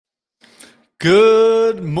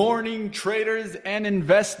Good morning, traders and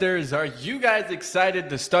investors. Are you guys excited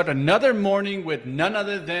to start another morning with none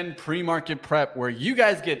other than Pre-Market Prep, where you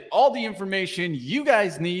guys get all the information you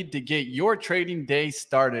guys need to get your trading day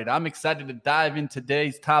started? I'm excited to dive into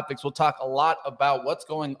today's topics. We'll talk a lot about what's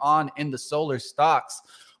going on in the solar stocks.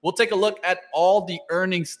 We'll take a look at all the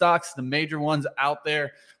earning stocks, the major ones out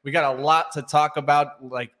there. We got a lot to talk about,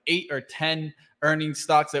 like 8 or 10 earning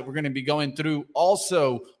stocks that we're going to be going through.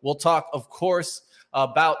 Also, we'll talk, of course,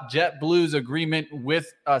 about JetBlue's agreement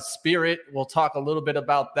with Spirit. We'll talk a little bit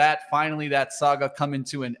about that. Finally, that saga coming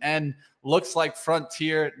to an end. Looks like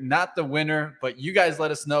Frontier, not the winner, but you guys let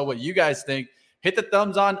us know what you guys think. Hit the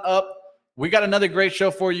thumbs on up. We got another great show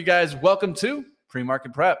for you guys. Welcome to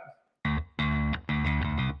Pre-Market Prep.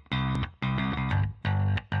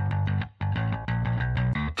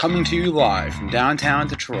 Coming to you live from downtown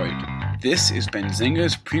Detroit, this is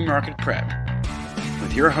Benzinga's Pre-Market Prep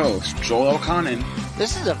with your host, Joel Elconin.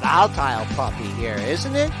 This is a volatile puppy here,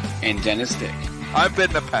 isn't it? And Dennis Dick. I'm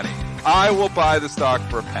bidding a penny. I will buy the stock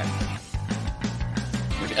for a penny.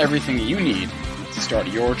 With everything you need to start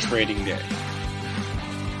your trading day.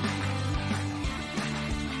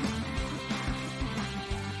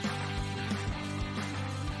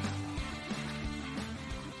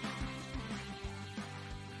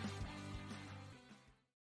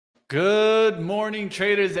 Good morning,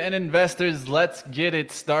 traders and investors. Let's get it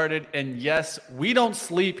started. And yes, we don't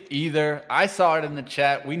sleep either. I saw it in the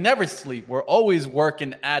chat. We never sleep. We're always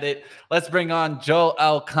working at it. Let's bring on Joel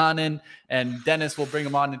Elconin, and Dennis will bring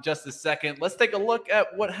him on in just a second. Let's take a look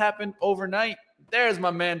at what happened overnight. There's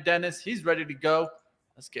my man, Dennis. He's ready to go.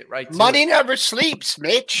 Let's get right to it. Money never sleeps,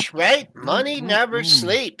 Mitch, right? Money never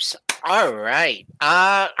sleeps. All right.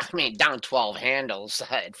 Down 12 handles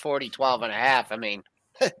at 40, 12 and a half.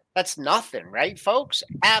 That's nothing, right, folks?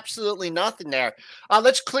 Absolutely nothing there.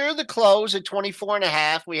 Let's clear the close at 24 and a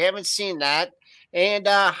half. We haven't seen that. And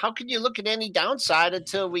how can you look at any downside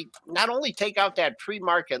until we not only take out that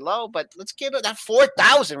pre-market low, but let's give it that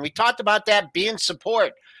 4,000. We talked about that being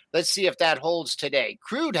support. Let's see if that holds today.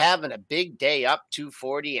 Crude having a big day, up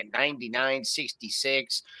 240 at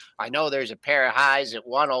 99.66. I know there's a pair of highs at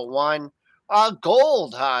 101.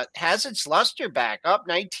 Gold has its luster back, up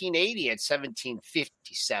 1980 at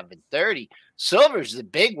 1757.30. Silver's the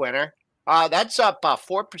big winner. That's up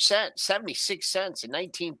 4%, 76 cents in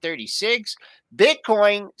 1936.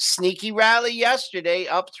 Bitcoin, sneaky rally yesterday,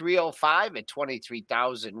 up 305 at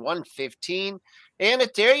 23,115. And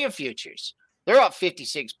Ethereum futures, they're up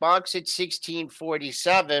 56 bucks at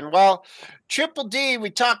 1647. Well, Triple D,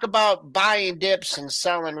 we talk about buying dips and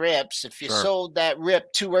selling rips. If you sold that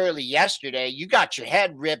rip too early yesterday, you got your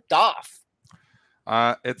head ripped off.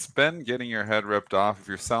 It's been getting your head ripped off if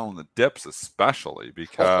you're selling the dips, especially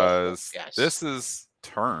because This is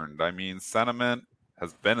turned. Sentiment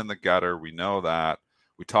has been in the gutter. We know that.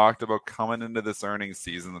 We talked about coming into this earnings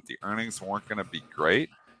season that the earnings weren't going to be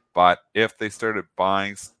great, but if they started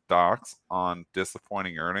buying stocks on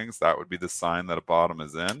disappointing earnings, that would be the sign that a bottom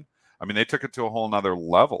is in. They took it to a whole nother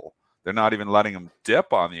level. They're not even letting them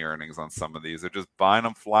dip on the earnings on some of these. They're just buying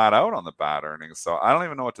them flat out on the bad earnings. So I don't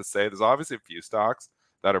even know what to say. There's obviously a few stocks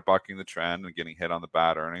that are bucking the trend and getting hit on the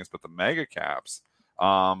bad earnings, but the mega caps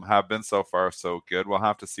have been so far so good. We'll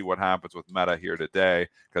have to see what happens with Meta here today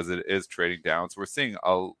because it is trading down. So we're seeing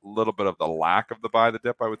a little bit of the lack of the buy the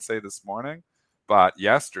dip, I would say, this morning. But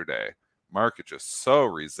yesterday, market just so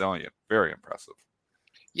resilient. Very impressive.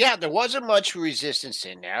 Yeah, there wasn't much resistance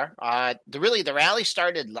in there. The rally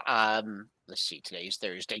started, let's see, today's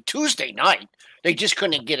Thursday. Tuesday night, they just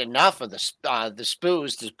couldn't get enough of the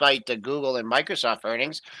spoos despite the Google and Microsoft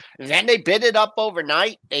earnings. And then they bid it up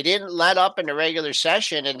overnight. They didn't let up in the regular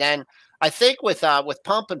session. And then I think with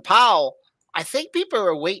Pump and Powell, I think people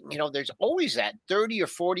are waiting. There's always that 30 or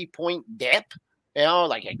 40 point dip.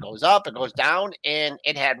 Like it goes up, it goes down, and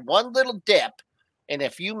it had one little dip. And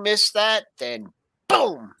if you miss that, then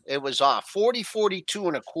boom, it was off 42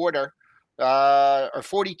 and a quarter, or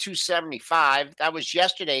 42.75. That was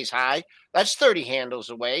yesterday's high. That's 30 handles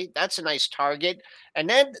away. That's a nice target. And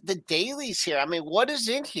then the dailies here. What is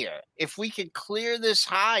in here? If we could clear this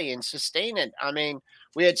high and sustain it,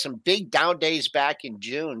 we had some big down days back in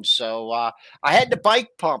June. So I had the bike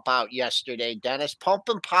pump out yesterday, Dennis.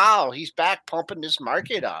 Pumping Powell. He's back pumping this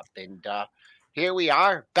market up. And here we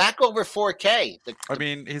are, back over 4K. The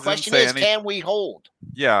question is, can we hold?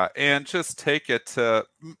 Yeah, and just take it to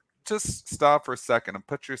just stop for a second and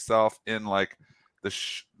put yourself in like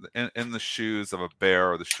in the shoes of a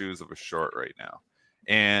bear or the shoes of a short right now.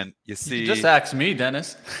 And you see, you just ask me,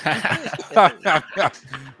 Dennis. Well,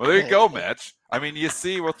 there you go, Mitch. I mean, you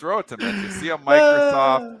see, we'll throw it to Mitch. You see a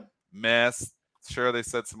Microsoft miss. Sure, they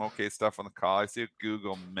said some okay stuff on the call. I see a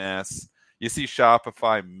Google miss. You see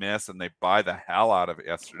Shopify miss, and they buy the hell out of it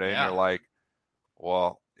yesterday. And you're like,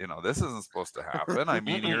 well, this isn't supposed to happen. I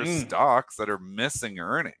mean, here's stocks that are missing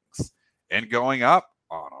earnings and going up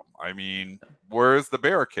on them. I mean, where's the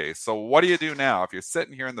bear case? So what do you do now? If you're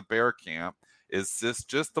sitting here in the bear camp, is this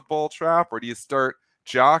just the bull trap, or do you start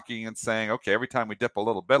jockeying and saying, okay, every time we dip a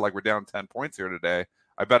little bit, like we're down 10 points here today,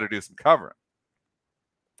 I better do some covering?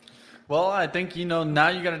 Well, I think, now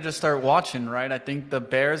you got to just start watching, right? I think the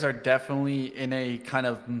Bears are definitely in a kind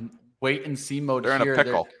of wait and see mode. They're here. In a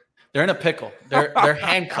pickle. They're in a pickle. They're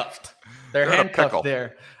handcuffed. They're handcuffed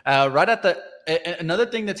there. Right at another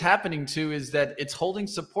thing that's happening too is that it's holding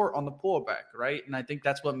support on the pullback, right? And I think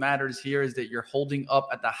that's what matters here, is that you're holding up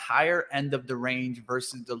at the higher end of the range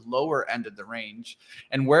versus the lower end of the range.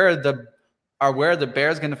 And where are the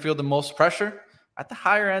Bears going to feel the most pressure? At the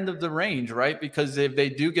higher end of the range, right? Because if they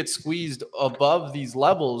do get squeezed above these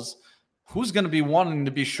levels, who's going to be wanting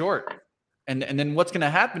to be short? And then what's going to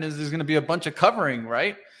happen is there's going to be a bunch of covering,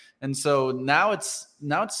 right? And so now it's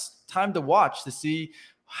time to watch to see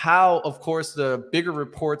how, of course, the bigger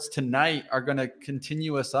reports tonight are going to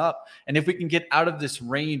continue us up. And if we can get out of this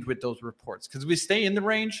range with those reports, because we stay in the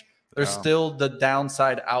range, there's still the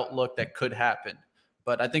downside outlook that could happen.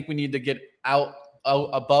 But I think we need to get out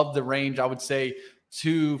above the range. I would say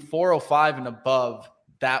to 405 and above,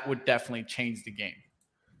 that would definitely change the game.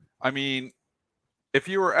 I mean, if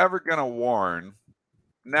you were ever going to warn,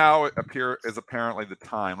 now it is apparently the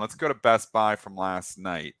time. Let's go to Best Buy from last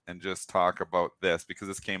night and just talk about this, because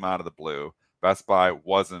this came out of the blue. Best Buy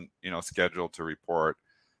wasn't, scheduled to report.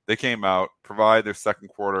 They came out, provide their second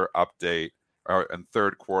quarter update and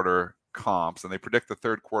third quarter comps, and they predict the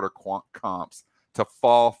third quarter comps to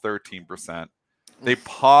fall 13%. They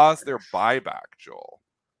paused their buyback, Joel.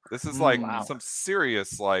 This is some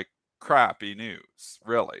serious, crappy news,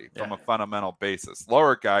 really, from a fundamental basis.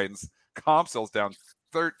 Lower guidance, comp sales down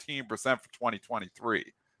 13% for 2023.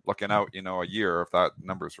 Looking out, a year, if that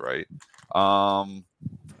number's right. I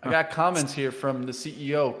got comments here from the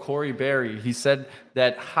CEO, Corey Berry. He said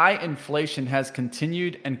that high inflation has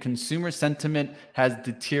continued and consumer sentiment has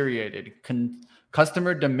deteriorated.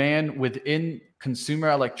 Customer demand within consumer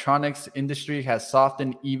electronics industry has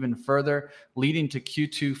softened even further, leading to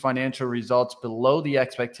Q2 financial results below the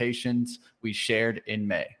expectations we shared in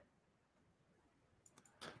May.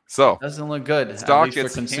 So doesn't look good. Stock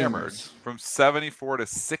gets hammered from 74 to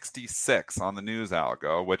 66 on the news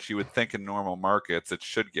algo, which you would think in normal markets it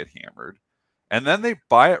should get hammered. And then they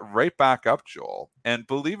buy it right back up, Joel. And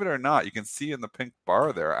believe it or not, you can see in the pink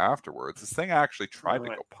bar there afterwards, this thing actually tried to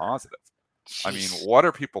go positive. Jeez. I mean, what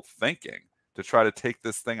are people thinking to try to take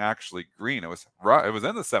this thing actually green? It was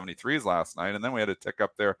in the 73s last night, and then we had a tick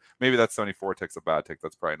up there. Maybe that 74 tick's a bad tick.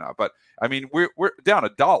 That's probably not. But I mean, we're down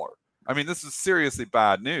 $1. I mean, this is seriously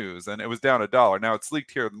bad news, and it was down $1. Now it's leaked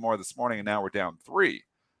here more this morning, and now we're down 3.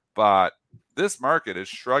 But this market is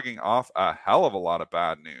shrugging off a hell of a lot of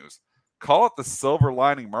bad news. Call it the silver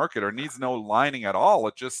lining market, or needs no lining at all.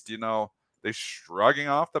 It just, they're shrugging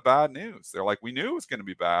off the bad news. They're like, we knew it was going to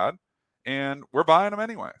be bad, and we're buying them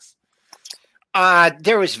anyways.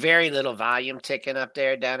 There was very little volume ticking up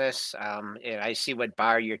there, Dennis. And I see what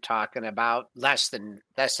bar you're talking about. Less than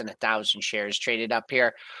 1,000 shares traded up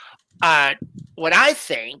here. What I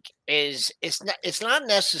think is it's not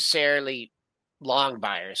necessarily long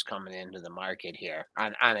buyers coming into the market here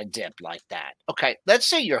on a dip like that. Okay, let's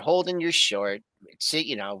say you're holding your short.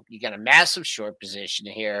 You got a massive short position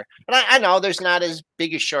here. And I know there's not as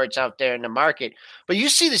big as shorts out there in the market, but you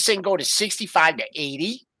see this thing go to 65 to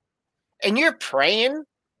 80, and you're praying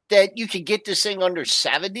that you can get this thing under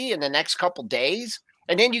 70 in the next couple days,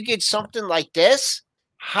 and then you get something like this.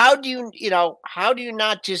 How do you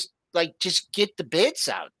not just get the bids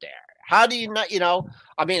out there? How do you not,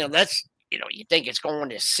 I mean, unless, you think it's going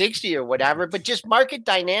to 60 or whatever, but just market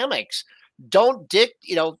dynamics don't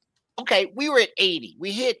okay, we were at 80.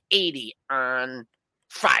 We hit 80 on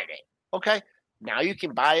Friday. Okay. Now you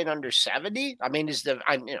can buy it under 70. I mean,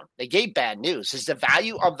 they gave bad news. Has the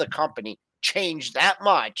value of the company changed that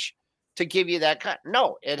much to give you that cut?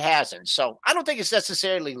 No, it hasn't. So I don't think it's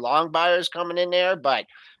necessarily long buyers coming in there, but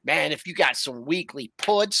man, if you got some weekly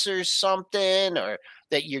puts or something, or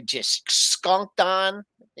that you're just skunked on,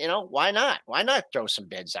 why not? Why not throw some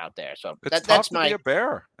bids out there? So that's to be a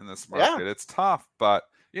bear in this market. Yeah. It's tough, but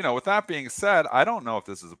with that being said, I don't know if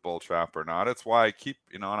this is a bull trap or not. It's why I keep,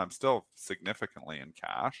 and I'm still significantly in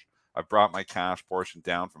cash. I've brought my cash portion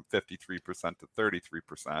down from 53% to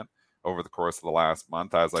 33%. over the course of the last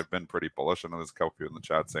month, as I've been pretty bullish. I know there's a couple people in the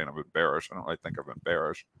chat saying I've been bearish. I don't really think I've been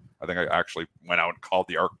bearish. I think I actually went out and called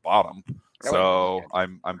the ARC bottom. So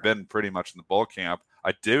I'm been pretty much in the bull camp.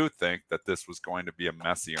 I do think that this was going to be a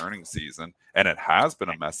messy earnings season, and it has been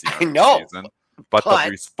a messy earnings season. But the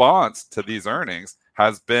response to these earnings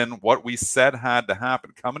has been what we said had to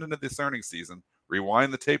happen. Coming into this earnings season,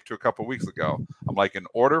 rewind the tape to a couple of weeks ago, I'm like, in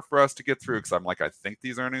order for us to get through, because I'm like, I think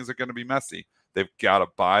these earnings are going to be messy, they've got to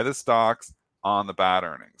buy the stocks on the bad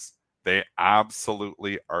earnings. They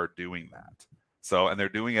absolutely are doing that. So, and they're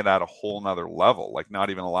doing it at a whole nother level, like not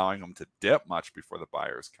even allowing them to dip much before the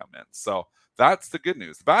buyers come in. So that's the good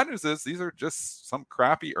news. The bad news is these are just some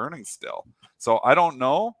crappy earnings still. So I don't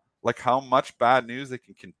know like how much bad news they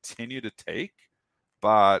can continue to take,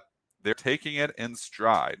 but they're taking it in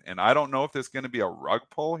stride. And I don't know if there's going to be a rug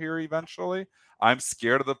pull here eventually. I'm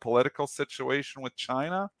scared of the political situation with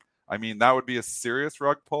China. I mean, that would be a serious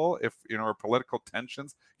rug pull if, our political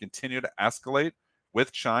tensions continue to escalate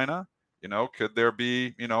with China. Could there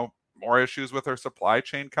be, more issues with our supply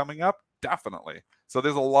chain coming up? Definitely. So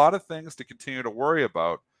there's a lot of things to continue to worry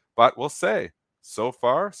about, but we'll say so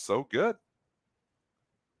far, so good.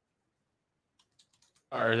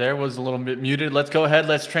 There was a little bit muted. Let's go ahead.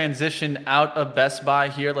 Let's transition out of Best Buy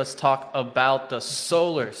here. Let's talk about the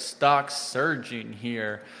solar stocks surging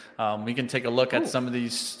here. We can take a look at some of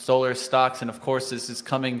these solar stocks. And of course, this is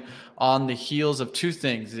coming on the heels of two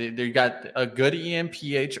things. They got a good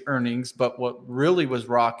EMPH earnings, but what really was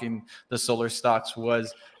rocking the solar stocks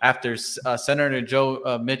was after Senator Joe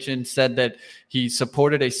Manchin said that he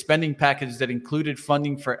supported a spending package that included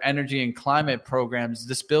funding for energy and climate programs.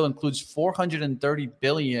 This bill includes $430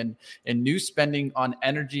 billion in new spending on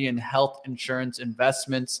energy and health insurance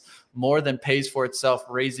investments, more than pays for itself,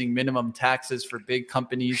 raising minimum taxes for big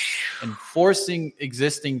companies, enforcing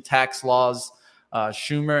existing tax laws.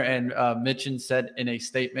 Schumer and Manchin said in a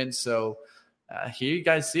statement. So here you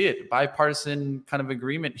guys see it, bipartisan kind of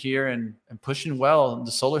agreement here and pushing well.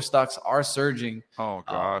 The solar stocks are surging. Oh,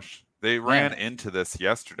 gosh. They ran into this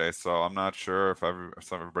yesterday, so I'm not sure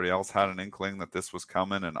if everybody else had an inkling that this was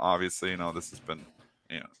coming. And obviously, this has been,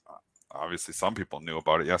 obviously some people knew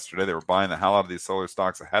about it yesterday. They were buying the hell out of these solar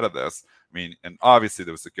stocks ahead of this. I mean, and obviously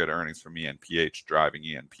there was a good earnings from ENPH driving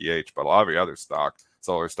ENPH, but a lot of the other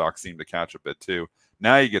solar stocks seem to catch a bit too.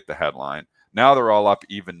 Now you get the headline. Now they're all up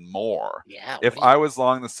even more. Yeah. If I was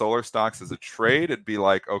long the solar stocks as a trade, it'd be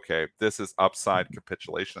like, okay, this is upside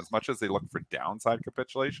capitulation. As much as they look for downside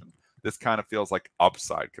capitulation, this kind of feels like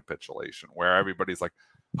upside capitulation, where everybody's like,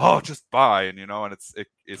 oh, just buy. And, and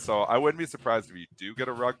it's so I wouldn't be surprised if you do get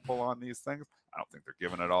a rug pull on these things. I don't think they're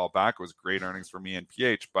giving it all back. It was great earnings for me and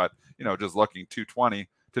PH, but, just looking 220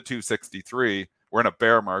 to 263, we're in a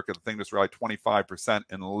bear market. The thing just rallied 25%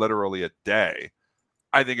 in literally a day.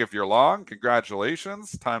 I think if you're long,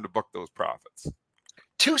 congratulations. Time to book those profits.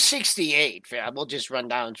 268. We'll just run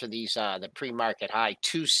down for these, the pre-market high,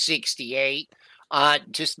 268.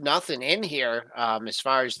 Just nothing in here as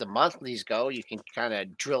far as the monthlies go. You can kind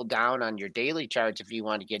of drill down on your daily charts if you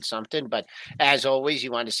want to get something. But as always,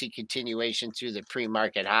 you want to see continuation through the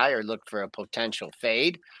pre-market high or look for a potential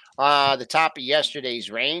fade. The top of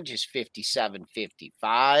yesterday's range is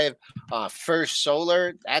 57.55. First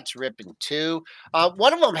Solar, that's ripping too.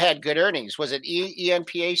 One of them had good earnings. Was it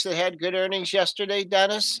ENPH that had good earnings yesterday,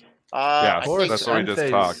 Dennis? Yeah, that's what we just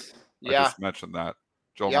talked. I just mentioned that.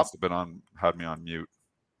 Joel must have had me on mute.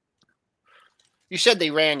 You said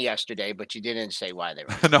they ran yesterday, but you didn't say why they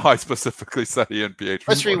ran. No, I specifically said ENPH.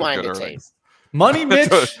 Let's rewind the tape. Money Mitch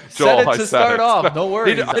Joel, said it to start off. No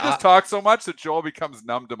worries. I just talk so much that Joel becomes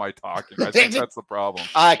numb to my talking. I think that's the problem.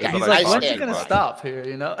 Okay. He's like, when's he going to stop here,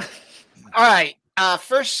 All right.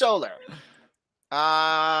 First Solar.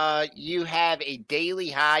 You have a daily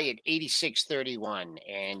high at 86.31,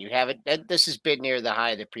 and you have it. This has been near the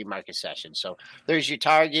high of the pre-market session. So there's your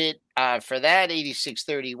target for that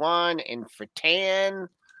 86.31, and for TAN.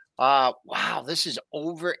 Wow, this is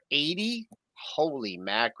over 80. Holy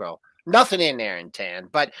macro. Nothing in there in TAN.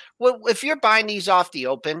 But if you're buying these off the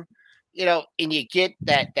open, and you get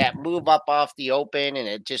that move up off the open and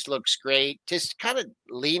it just looks great, just kind of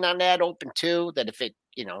lean on that open too, that if it,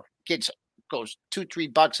 goes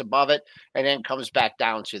 $2-3 above it and then comes back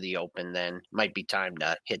down to the open, then might be time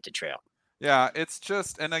to hit the trail. Yeah, it's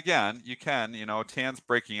just, and again, you can, TAN's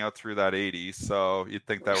breaking out through that 80, so you'd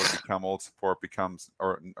think that would become old support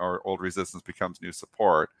or old resistance becomes new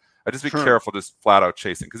support. I just be careful, just flat out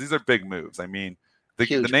chasing, because these are big moves. I mean,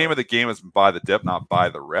 the name of the game is buy the dip, not buy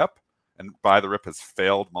the rip. and buy the rip has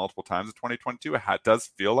failed multiple times in 2022. It does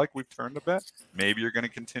feel like we've turned a bit. Maybe you're going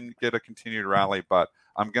to get a continued rally, but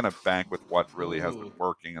I'm going to bank with what really has been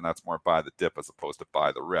working, and that's more buy the dip as opposed to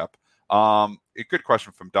buy the rip. A good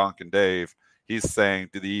question from Duncan Dave. He's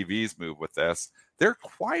saying, do the EVs move with this? They're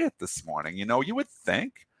quiet this morning. You know, you would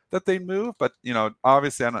think that they move, but, you know,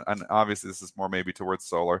 obviously, and obviously this is more maybe towards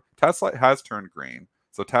solar. Tesla has turned green.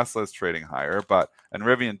 So Tesla is trading higher, and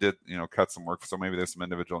Rivian did, you know, cut some work. So maybe there's some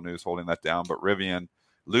individual news holding that down, but Rivian,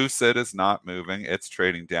 Lucid is not moving. It's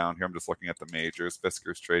trading down here. I'm just looking at the majors.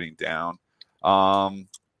 Fisker's trading down.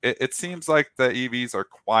 It seems like the EVs are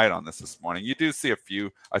quiet on this morning. You do see a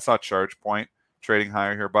few. I saw ChargePoint trading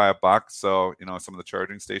higher here by $1. So, you know, some of the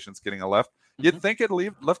charging stations getting a lift. You'd think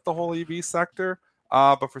it'd lift the whole EV sector,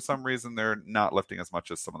 but for some reason they're not lifting as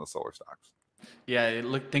much as some of the solar stocks.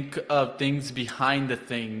 Yeah, think of things behind the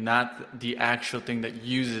thing, not the actual thing that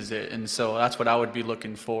uses it. And so that's what I would be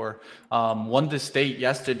looking for. Won the state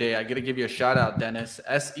yesterday. I got to give you a shout out, Dennis.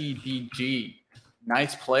 SEDG.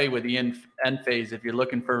 Nice play with the Enphase. If you're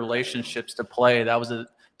looking for relationships to play, that was a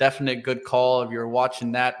definite good call. If you're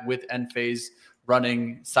watching that with Enphase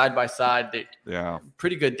running side by side,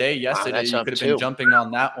 pretty good day yesterday. Wow, you could have been jumping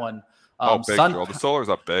on that one. Big, Joel. The solar's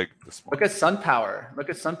up big this morning. Look at SunPower.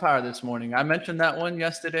 Look at SunPower this morning. I mentioned that one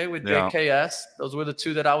yesterday with JKS. Those were the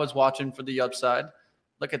two that I was watching for the upside.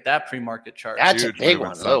 Look at that pre-market chart. That's a big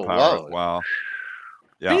one. Oh, whoa. Wow.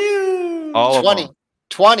 Yeah. All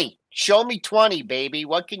 20. Show me 20, baby.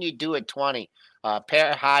 What can you do at 20?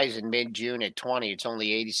 Pair of highs in mid-June at 20. It's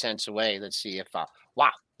only 80 cents away. Let's see if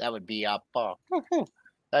wow, that would be up.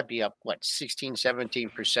 That'd be up, 16,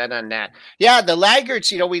 17% on that. Yeah, the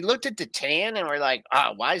laggards, you know, we looked at the tan and we're like,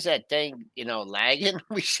 why is that thing, you know, lagging?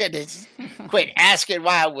 We should quit asking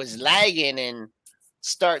why it was lagging and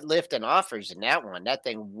start lifting offers in that one. That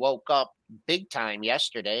thing woke up big time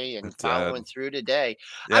yesterday and following through today.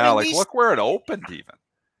 Yeah, look where it opened even.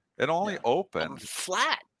 It only opened.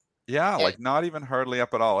 Flat. Yeah, not even hardly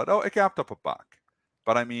up at all. It gapped up $1.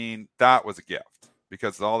 But, I mean, that was a gift.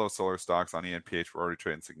 Because all those solar stocks on ENPH were already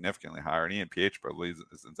trading significantly higher. And ENPH, I believe,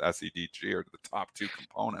 is SEDG are the top two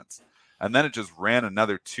components. And then it just ran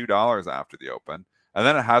another $2 after the open. And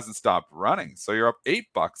then it hasn't stopped running. So you're up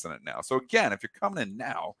 $8 in it now. So again, if you're coming in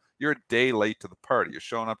now, you're a day late to the party. You're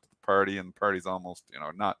showing up to the party, and the party's almost, you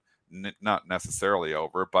know, not necessarily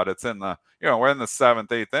over, but it's in the, you know, we're in the 7th,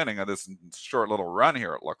 8th inning of this short little run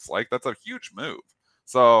here, it looks like. That's a huge move.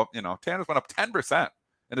 So, you know, Tanner's went up 10%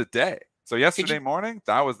 in a day. So yesterday morning,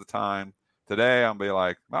 that was the time. Today, I'll be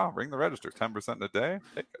like, wow, ring the register, 10% in a day.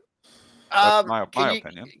 Take it. That's my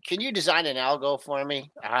opinion. Can you design an algo for me?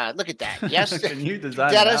 Look at that. Yes. Can you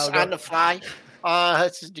design Dennis on the fly?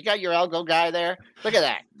 You got your algo guy there? Look at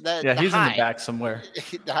that. He's in the back somewhere.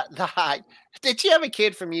 The high. Did you have a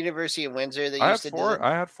kid from University of Windsor that used to do it?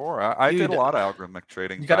 I had 4. I did a lot of algorithmic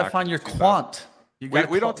trading. You got to find your quant.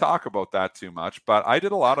 We don't talk about that too much, but I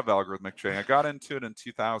did a lot of algorithmic trading. I got into it in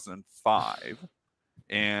 2005,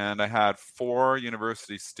 and I had 4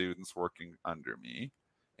 university students working under me,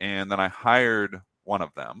 and then I hired one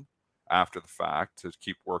of them after the fact to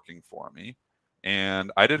keep working for me.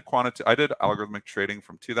 And I did algorithmic trading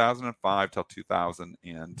from 2005 till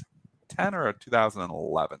 2010 or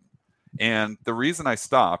 2011. And the reason I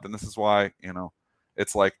stopped, and this is why, you know,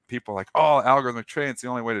 it's like people are like, oh, algorithmic trading is the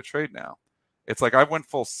only way to trade now. It's like I went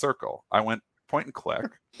full circle. I went point and click.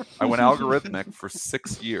 I went algorithmic for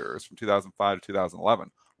 6 years from 2005 to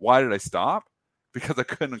 2011. Why did I stop? Because I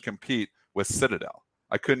couldn't compete with Citadel.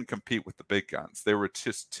 I couldn't compete with the big guns. They were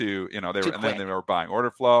just too, you know, and then they were buying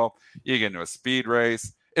order flow. You get into a speed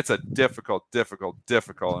race. It's a difficult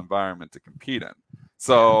environment to compete in.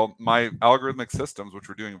 So my algorithmic systems, which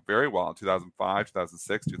were doing very well in 2005,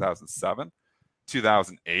 2006, 2007,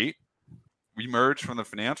 2008, emerged from the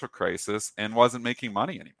financial crisis and wasn't making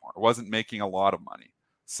money anymore. It wasn't making a lot of money.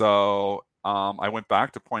 So I went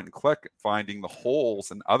back to point and click, finding the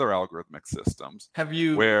holes in other algorithmic systems.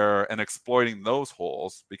 And exploiting those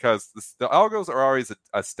holes, because the algos are always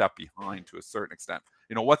a step behind to a certain extent.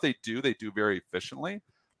 You know, what they do very efficiently.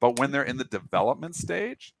 But when they're in the development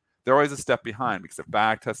stage, they're always a step behind because they're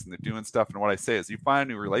back testing, they're doing stuff. And what I say is you find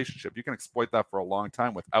a new relationship, you can exploit that for a long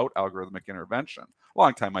time without algorithmic intervention. A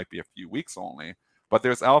long time might be a few weeks only, but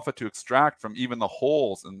there's alpha to extract from even the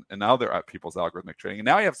holes in other people's algorithmic trading. And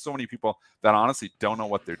now you have so many people that honestly don't know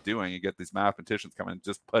what they're doing. You get these mathematicians come in and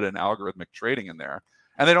just put in algorithmic trading in there,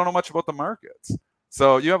 and they don't know much about the markets.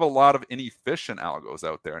 So you have a lot of inefficient algos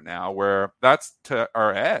out there now where that's to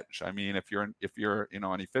our edge. I mean, if you're you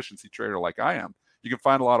know, an efficiency trader like I am, you can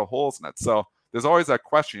find a lot of holes in it. So there's always that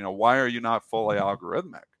question, you know, why are you not fully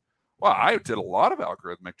algorithmic? Well, I did a lot of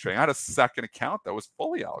algorithmic trading. I had a second account that was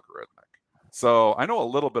fully algorithmic. So I know a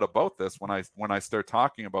little bit about this when I start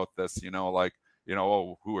talking about this,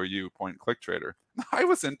 oh, who are you, point and click trader? I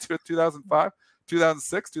was into it 2005,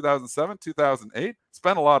 2006, 2007, 2008,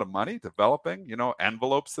 spent a lot of money developing,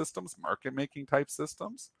 envelope systems, market making type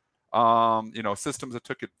systems, systems that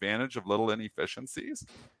took advantage of little inefficiencies.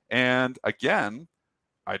 And again,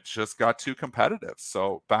 I just got too competitive,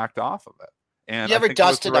 so backed off of it. And you ever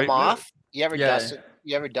dusted them off? Move. You ever dusted?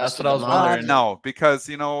 You ever dusted them off? No, because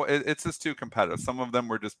it's just too competitive. Some of them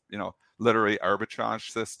were just literally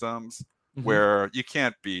arbitrage systems where you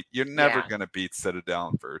can't beat. You're never going to beat Citadel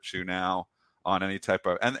and Virtue now on any type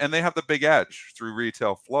of, and they have the big edge through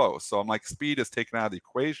retail flow. So I'm like, speed is taken out of the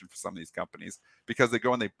equation for some of these companies because they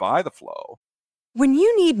go and they buy the flow. When you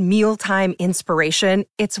need mealtime inspiration,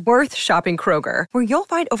 it's worth shopping Kroger, where you'll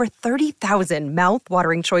find over 30,000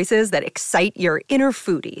 mouth-watering choices that excite your inner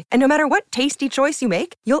foodie. And no matter what tasty choice you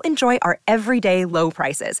make, you'll enjoy our everyday low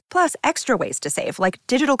prices, plus extra ways to save, like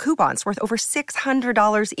digital coupons worth over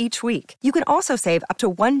 $600 each week. You can also save up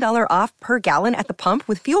to $1 off per gallon at the pump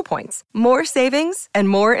with fuel points. More savings and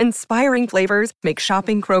more inspiring flavors make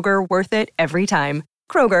shopping Kroger worth it every time.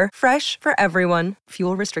 Kroger, fresh for everyone.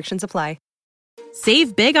 Fuel restrictions apply.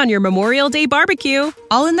 Save big on your Memorial Day barbecue,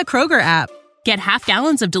 all in the Kroger app. Get half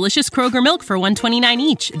gallons of delicious Kroger milk for $1.29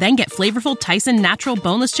 each. Then get flavorful Tyson natural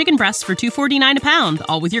boneless chicken breasts for $2.49 a pound,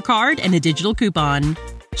 all with your card and a digital coupon.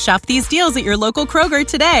 Shop these deals at your local Kroger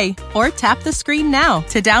today, or tap the screen now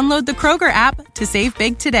to download the Kroger app to save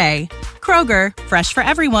big today. Kroger, fresh for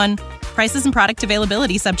everyone. Prices and product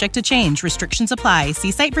availability subject to change. Restrictions apply.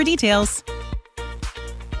 See site for details.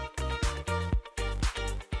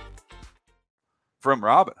 From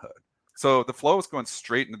Robinhood. So the flow is going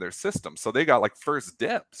straight into their system. So they got like first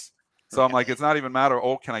dibs. So I'm like, it's not even a matter,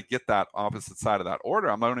 can I get that opposite side of that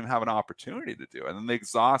order? I don't even have an opportunity to do it. And then they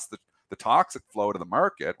exhaust the toxic flow to the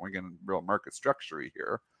market. We're getting real market structure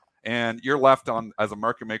here. And you're left on as a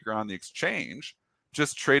market maker on the exchange,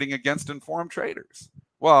 just trading against informed traders.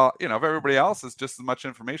 Well, if everybody else has just as much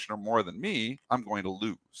information or more than me, I'm going to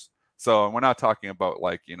lose. So we're not talking about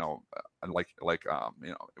we're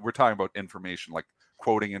talking about information, like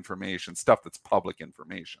quoting information, stuff that's public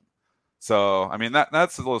information. So, I mean,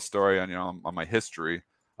 that's a little story on my history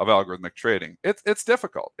of algorithmic trading. It's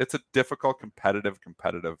difficult. It's a difficult, competitive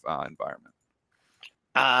environment.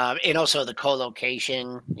 And also the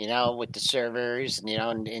co-location, with the servers,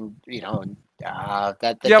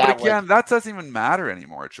 that doesn't even matter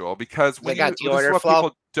anymore, Joel, because this is what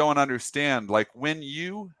people don't understand. Like when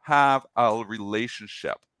you have a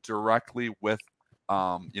relationship directly with,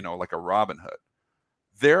 like a Robinhood,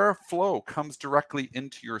 their flow comes directly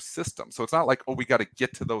into your system. So it's not like, we got to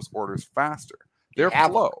get to those orders faster. Their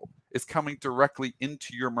flow is coming directly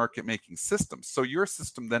into your market making system. So your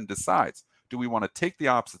system then decides, do we want to take the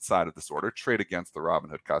opposite side of this order, trade against the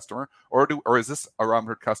Robinhood customer, or is this a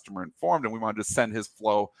Robinhood customer informed and we want to just send his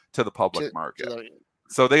flow to the public market?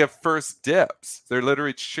 So they have first dibs. They're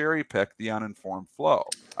literally cherry pick the uninformed flow.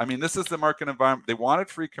 I mean, this is the market environment. They wanted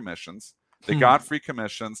free commissions. They got free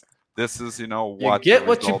commissions. This is, what you get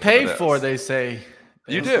what you pay for, they say.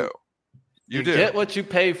 You do. You get what you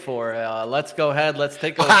pay for. Let's go ahead. Let's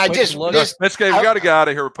take a quick look. Mitch, we got to get out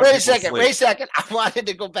of here. Wait a second. I wanted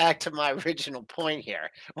to go back to my original point here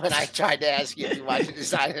when I tried to ask you if you wanted to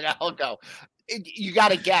design an algo. You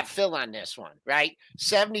got a gap fill on this one, right?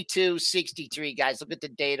 72.63, guys. Look at the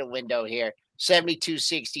data window here.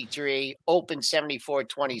 72.63, open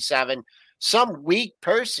 74.27. Some weak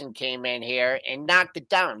person came in here and knocked it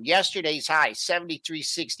down. Yesterday's high,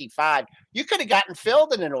 73.65. You could have gotten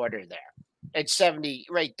filled in an order there. At 70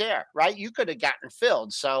 right there, right? You could have gotten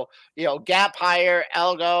filled. So, gap higher,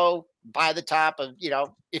 algo, by the top of,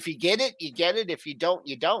 if you get it, you get it. If you don't,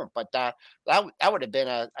 you don't. But that would have been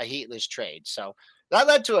a heatless trade. So that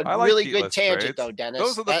led to a really good tangent, though, Dennis.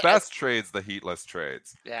 Those are the best trades, the heatless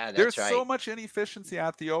trades. Yeah, There's so much inefficiency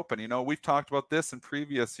at the open. We've talked about this in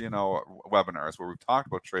previous, webinars where we've talked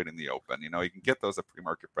about trading the open. You can get those at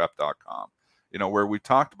premarketprep.com. Where we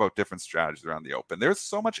talked about different strategies around the open. There's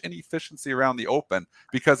so much inefficiency around the open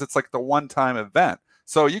because it's like the one-time event.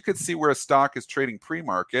 So you could see where a stock is trading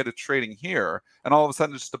pre-market, it's trading here, and all of a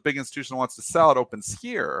sudden just a big institution wants to sell, it opens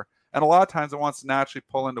here, and a lot of times it wants to naturally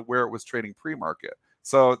pull into where it was trading pre-market.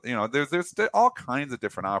 So, there's all kinds of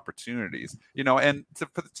different opportunities, and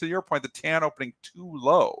to your point, the TAN opening too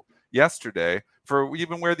low yesterday for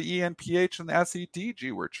even where the ENPH and the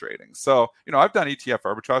SEDG were trading. So, I've done ETF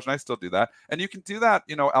arbitrage and I still do that. And you can do that,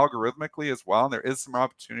 algorithmically as well. And there is some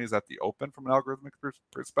opportunities at the open from an algorithmic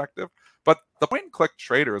perspective. But the point and click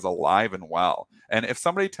trader is alive and well. And if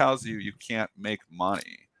somebody tells you you can't make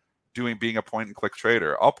money being a point and click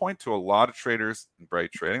trader, I'll point to a lot of traders in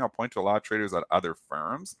Bright Trading. I'll point to a lot of traders at other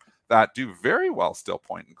firms that do very well still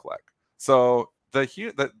point and click. So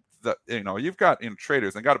you've got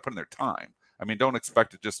traders and got to put in their time. I mean, don't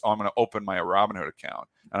expect to just, I'm going to open my Robinhood account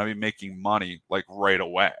and I'll be making money like right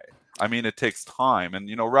away. I mean, it takes time, and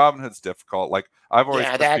Robinhood's difficult. Like I've always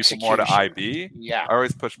pushed people more to IB. Yeah, I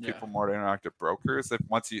always push people more to interactive brokers.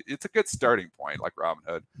 It's a good starting point, like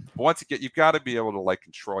Robinhood. But once you've got to be able to like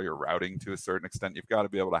control your routing to a certain extent. You've got to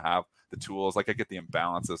be able to have the tools. Like I get the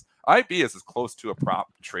imbalances. IB is as close to a prop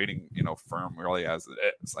trading firm really as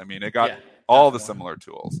it is. I mean, it got all the similar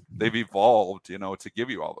tools. They've evolved, to give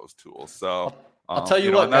you all those tools. So I'll tell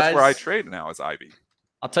you what, and that's guys, where I trade now is IB.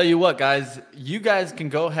 I'll tell you what, guys, you guys can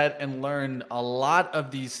go ahead and learn a lot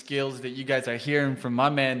of these skills that you guys are hearing from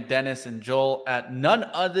my man Dennis and Joel at none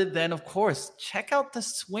other than, of course, check out the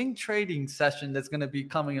swing trading session that's going to be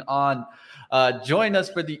coming on. Join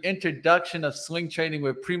us for the introduction of swing trading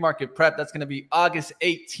with pre-market prep. That's going to be August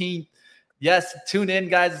 18th. Yes, tune in,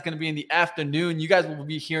 guys. It's going to be in the afternoon. You guys will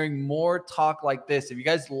be hearing more talk like this. If you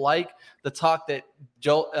guys like the talk that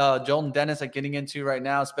Joel and Dennis are getting into right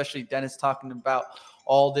now, especially Dennis talking about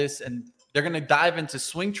all this, and they're going to dive into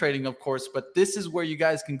swing trading, of course, but this is where you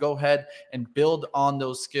guys can go ahead and build on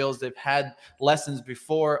those skills. They've had lessons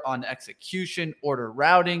before on execution, order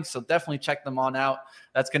routing, so definitely check them on out.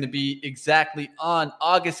 That's going to be exactly on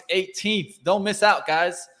August 18th. Don't miss out,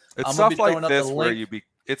 guys. It's stuff like this where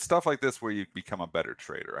it's stuff like this where you become a better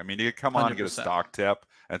trader. I mean, you come on and get a stock tip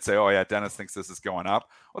and say, oh yeah, Dennis thinks this is going up.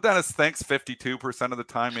 Well, Dennis thinks 52% of the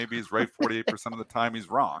time maybe he's right, 48% of the time he's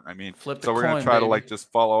wrong. I mean, so we're going to try to like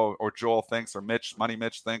just follow, or Joel thinks, or Money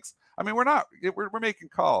Mitch thinks. I mean, we're making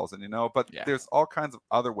calls, and but there's all kinds of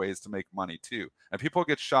other ways to make money too. And people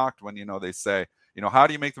get shocked when they say, how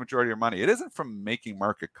do you make the majority of your money? It isn't from making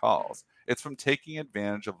market calls. It's from taking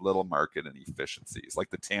advantage of little market inefficiencies,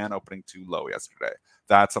 like the TAN opening too low yesterday.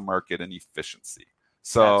 That's a market inefficiency.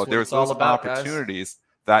 So there's those opportunities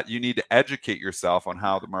that you need to educate yourself on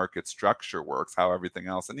how the market structure works, how everything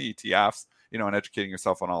else in the ETFs, and educating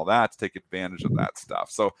yourself on all that to take advantage of that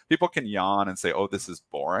stuff. So people can yawn and say, oh, this is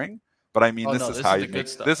boring. But I mean, this is how you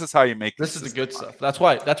make This is the good stuff. That's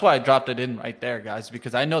why I dropped it in right there, guys,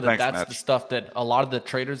 because I know that's the stuff that a lot of the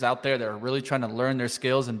traders out there that are really trying to learn their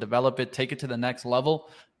skills and develop it, take it to the next level.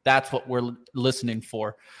 That's what we're listening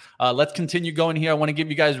for. Let's continue going here. I want to give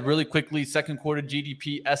you guys really quickly second quarter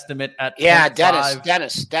GDP estimate at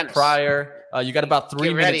Dennis. Prior. You got about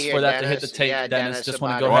 3 minutes for that to hit the tape, Dennis. Just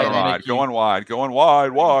want to go ahead and going wide.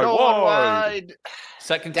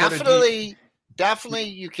 Second quarter Definitely,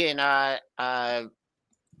 you can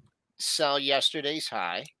sell yesterday's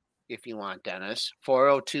high if you want, Dennis.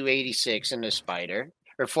 402.86 in the spider,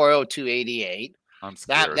 or 402.88. I'm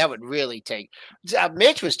scared. That would really take.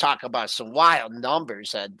 Mitch was talking about some wild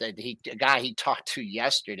numbers that the guy he talked to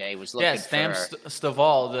yesterday was looking for. Sam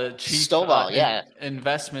Stovall, the chief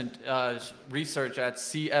investment research at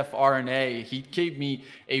CFRNA, he gave me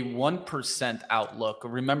a 1% outlook.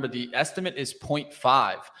 Remember, the estimate is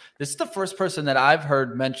 0.5. This is the first person that I've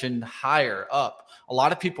heard mention higher up. A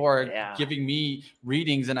lot of people are giving me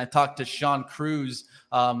readings, and I talked to Sean Cruz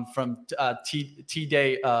from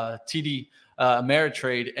TD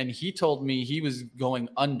Ameritrade, and he told me he was going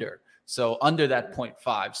under. So under that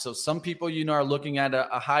 0.5. So some people, are looking at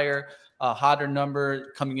a higher, hotter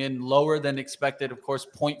number coming in lower than expected. Of course,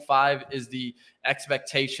 0.5 is the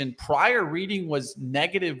expectation. Prior reading was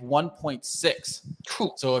negative 1.6.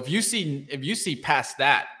 So if you see past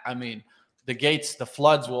that, I mean, the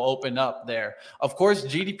floods will open up there. Of course,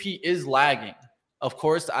 GDP is lagging. Of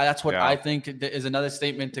course, that's what I think is another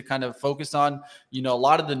statement to kind of focus on. A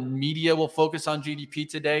lot of the media will focus on GDP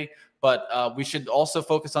today, but we should also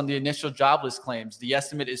focus on the initial jobless claims. The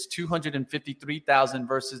estimate is 253,000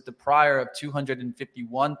 versus the prior of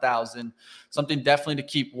 251,000. Something definitely to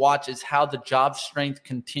keep watch is how the job strength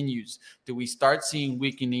continues. Do we start seeing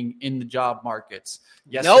weakening in the job markets?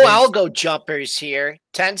 No algo jumpers here.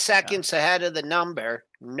 10 seconds ahead of the number.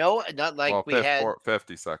 No, not like we had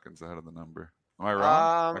 50 seconds ahead of the number. Am I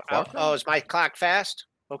wrong? Is my clock fast?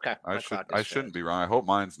 Okay. I shouldn't be wrong. I hope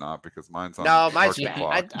mine's not, because mine's on. No, mine's market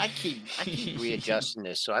bad. clock. I keep readjusting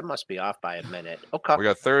this, so I must be off by a minute. Okay. We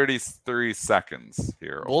got 33 seconds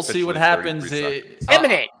here. We'll see what Officially happens. 33 seconds.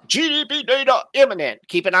 Imminent GDP data imminent.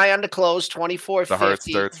 Keep an eye on the close. 24.50. The heart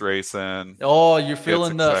starts racing. Oh, you're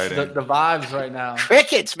feeling the exciting. vibes right now.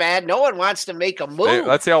 Crickets, man. No one wants to make a move.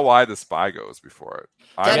 Let's see how wide the SPY goes before it.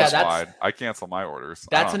 That's wide. I cancel my orders.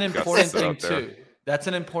 That's an important thing too. That's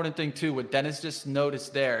an important thing too. What Dennis just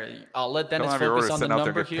noticed there. I'll let Dennis focus on the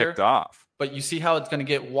number here. Picked off. But you see how it's going to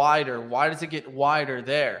get wider. Why does it get wider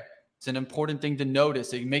there? It's an important thing to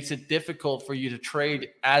notice. It makes it difficult for you to trade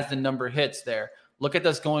as the number hits there. Look at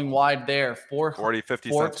this going wide there. 40,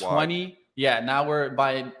 50 cents wide. Yeah, now we're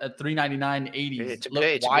by 399.80. It's Look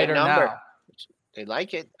a wider good number. now. They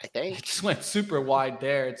like it, I think. It just went super wide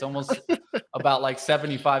there. It's almost about like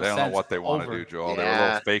 75 cents. They don't know what they want to do, Joel. Yeah. They're a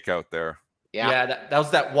little fake out there. Yeah, that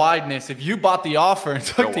was that wideness. If you bought the offer and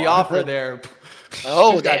took the offer there,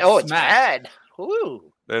 it's bad.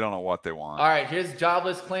 Ooh. They don't know what they want. All right, here's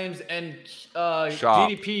jobless claims and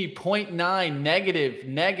GDP 0.9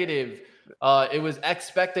 negative. It was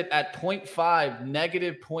expected at 0.5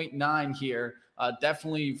 negative 0.9 here.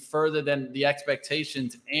 Definitely further than the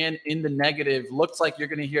expectations and in the negative. Looks like you're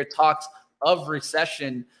going to hear talks of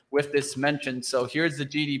recession with this mention. So here's the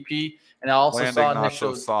GDP, and I also saw initial not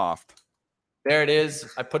so soft. There it is.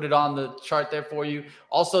 I put it on the chart there for you.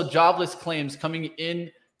 Also, jobless claims coming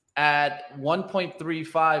in at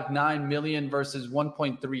 1.359 million versus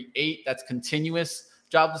 1.38. That's continuous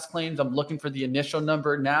jobless claims. I'm looking for the initial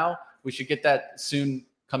number now. We should get that soon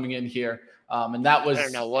coming in here. And that was I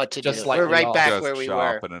don't know what to just do. Like we're right back where we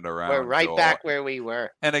were. We're right back where we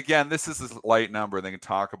were. And again, this is a light number. They can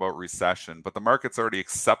talk about recession, but the market's already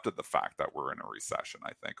accepted the fact that we're in a recession,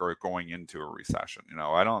 I think, or going into a recession.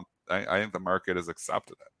 I think the market has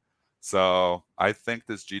accepted it. So I think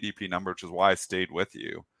this GDP number, which is why I stayed with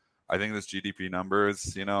you, I think this GDP number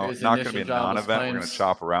is, not going to be a non-event. We're going to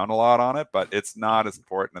chop around a lot on it, but it's not as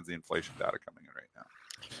important as the inflation data coming in right now.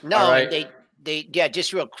 No, right. they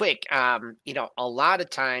just real quick. A lot of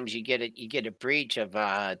times you get a breach of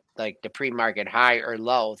like the pre-market high or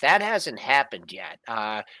low. That hasn't happened yet.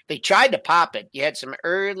 They tried to pop it. You had some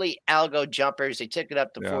early algo jumpers. They took it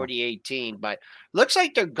up to 40.18, but looks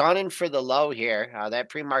like they're gunning for the low here. That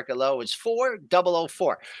pre-market low is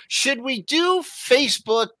 4,004. Should we do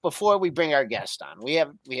Facebook before we bring our guest on? We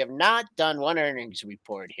have not done one earnings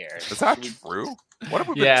report here. Is that true? What have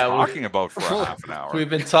we been talking about for a half an hour? We've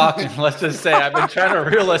been talking. Let's just say I've been trying to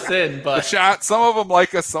reel us in, but the chat. Some of them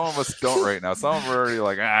like us, some of us don't right now. Some of them are already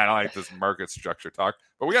like, I don't like this market structure talk.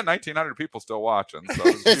 But we got 1,900 people still watching. So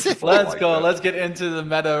let's go. Let's get into the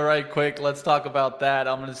meta right quick. Let's talk about that.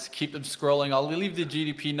 I'm going to keep them scrolling. I'll leave the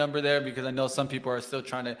GDP number there because I know some people are still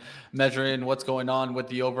trying to measure in what's going on with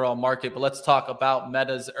the overall market. But let's talk about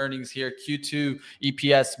Meta's earnings here. Q2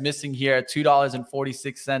 EPS missing here at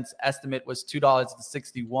 $2.46. Estimate was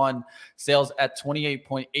 $2.61. Sales at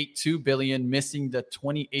 $28.82 billion, missing the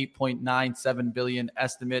 $28.97 billion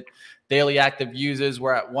estimate. Daily active users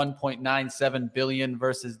were at 1.97 billion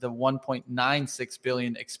versus the 1.96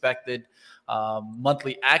 billion expected.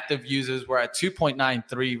 Monthly active users were at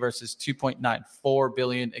 2.93 versus 2.94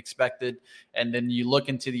 billion expected. And then you look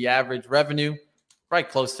into the average revenue, right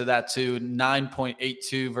close to that too,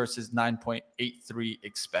 9.82 versus 9.83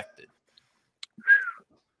 expected.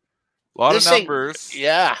 A lot of numbers.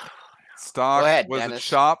 Yeah. Stock was a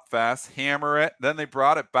chop fast, hammer it. Then they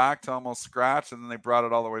brought it back to almost scratch, and then they brought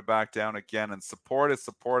it all the way back down again. And support is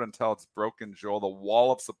support until it's broken, Joel. The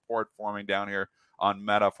wall of support forming down here on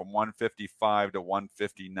Meta from 155 to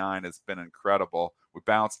 159 has been incredible. We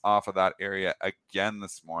bounced off of that area again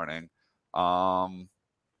this morning. I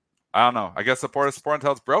don't know. I guess support is support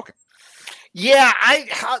until it's broken. Yeah,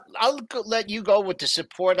 I'll let you go with the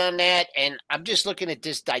support on that. And I'm just looking at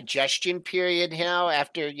this digestion period now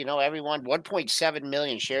after, everyone 1.7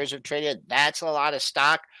 million shares have traded. That's a lot of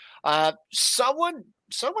stock. Someone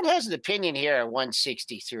has an opinion here at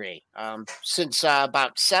 163. Since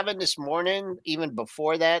about 7 this morning, even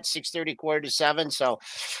before that, 6:30, 6:45. So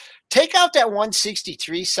take out that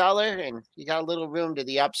 163 seller, and you got a little room to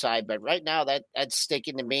the upside. But right now, that's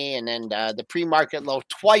sticking to me. And then the pre-market low,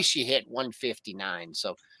 twice you hit 159.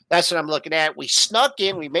 So that's what I'm looking at. We snuck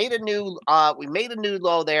in. We made a new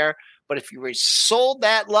low there. But if you were sold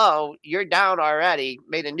that low, you're down already.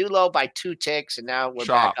 Made a new low by 2 ticks, and now we're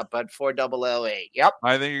back up at 4,008. Yep.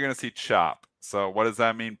 I think you're going to see chop. So what does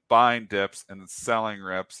that mean? Buying dips and selling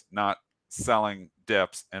rips, not selling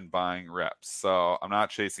dips and buying rips. So I'm not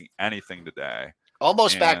chasing anything today.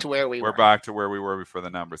 Almost back to where we were. We're back to where we were before the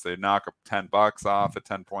numbers. They knock up $10 off at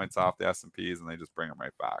 10 points off the S&Ps, and they just bring them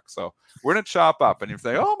right back. So we're going to chop up. And you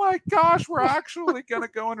say, oh, my gosh, we're actually going to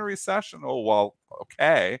go into recession. Oh, well,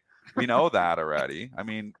 okay. We know that already. I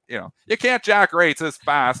mean, you can't jack rates this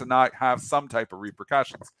fast and not have some type of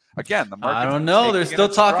repercussions. Again, the market. I don't know. They're still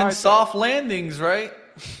talking soft landings, right?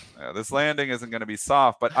 Yeah, this landing isn't going to be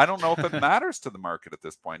soft, but I don't know if it matters to the market at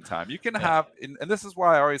this point in time. You can have, and this is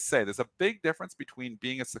why I always say there's a big difference between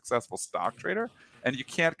being a successful stock trader and you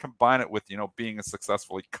can't combine it with, being a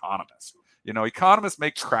successful economist. Economists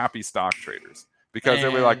make crappy stock traders because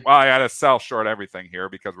they're like, well, I got to sell short everything here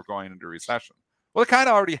because we're going into recession. Well, it kind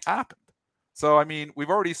of already happened. So, I mean, we've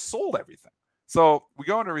already sold everything. So we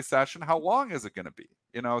go into recession. How long is it going to be?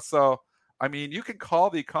 So, I mean, you can call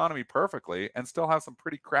the economy perfectly and still have some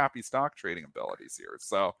pretty crappy stock trading abilities here.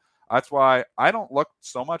 So that's why I don't look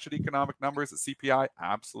so much at economic numbers. The CPI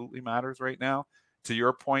absolutely matters right now. To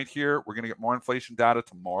your point here, we're going to get more inflation data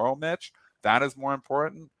tomorrow, Mitch. That is more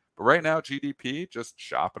important. But right now, GDP just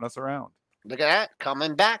shopping us around. Look at that.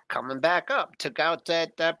 Coming back up. Took out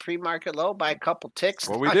that pre-market low by a couple ticks.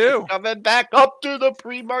 What we do. Coming back up to the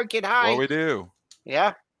pre-market high. What we do.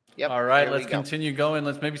 Yeah. Yep. All right, let's continue going.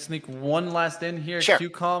 Let's maybe sneak one last in here. Sure.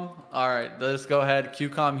 QCOM. All right, let's go ahead.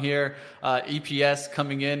 QCOM here. EPS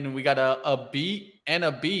coming in. We got a beat and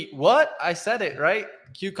a beat. What? I said it, right?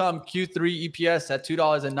 QCOM Q3 EPS at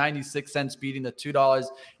 $2.96, beating the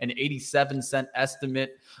 $2.87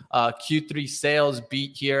 estimate. Q3 sales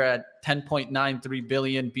beat here at $10.93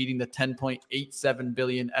 billion, beating the $10.87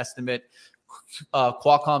 billion estimate.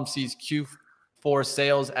 Qualcomm sees Q4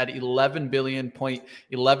 sales at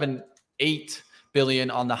 $11.118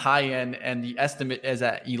 billion on the high end, and the estimate is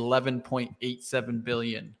at $11.87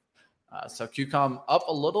 billion. So QCOM up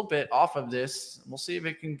a little bit off of this. We'll see if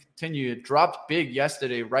it can continue. It dropped big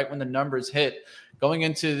yesterday, right when the numbers hit. Going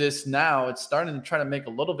into this now, it's starting to try to make a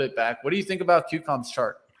little bit back. What do you think about QCOM's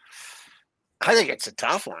chart? I think it's a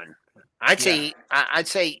tough one. I'd say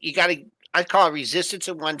you got to. I'd call it resistance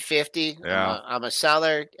at 150. Yeah. I'm a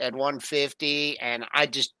seller at 150, and I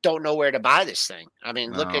just don't know where to buy this thing. I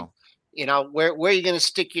mean, look at. Where are you going to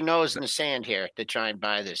stick your nose in the sand here to try and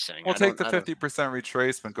buy this thing? Well, take the 50%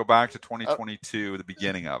 retracement, go back to 2022, the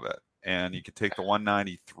beginning of it, and you could take the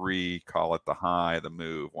 193, call it the high, the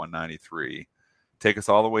move, 193, take us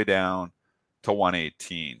all the way down to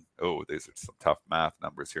 118. Oh, these are some tough math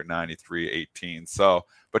numbers here, 93.18. So,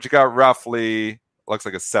 but you got roughly, looks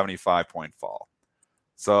like a 75-point fall.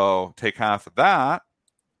 So take half of that,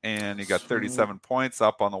 and you got 37 points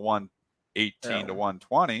up on the 118 to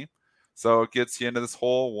 120. So it gets you into this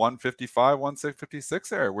whole 155,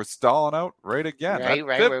 156 area. We're stalling out right again. Right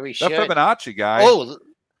where we should. That Fibonacci guy,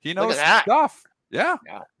 he knows stuff. Yeah.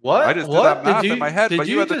 What? I just did that math in my head, but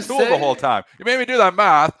you had the tool the whole time. You made me do that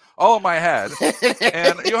math all in my head,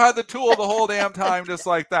 and you had the tool the whole damn time just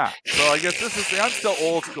like that. So I guess I'm still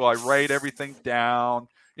old school. I write everything down,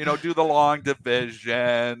 do the long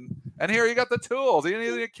division. And here you got the tools. You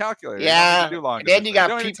need a calculator. Yeah. And then you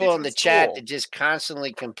got people in the chat that just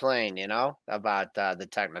constantly complain, about the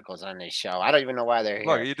technicals on this show. I don't even know why they're here.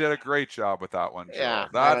 Look, you did a great job with that one, Joe. Yeah,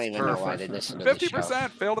 that's I don't even know why they listen to 50%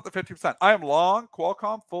 failed at the 50%. I am long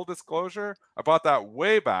Qualcomm, full disclosure. I bought that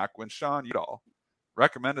way back when Sean Udall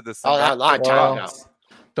recommended this. A long time ago.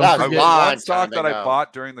 Don't forget one stock that I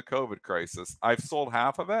bought during the COVID crisis. I've sold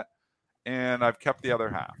half of it, and I've kept the other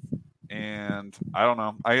half. And I don't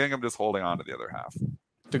know. I think I'm just holding on to the other half.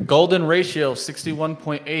 The golden ratio,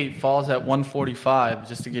 61.8, falls at 145,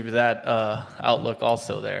 just to give you that outlook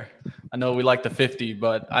also there. I know we like the 50,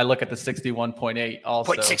 but I look at the 61.8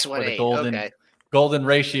 also. 0.618, the golden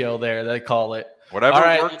ratio there, they call it.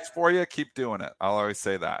 Whatever works for you, keep doing it. I'll always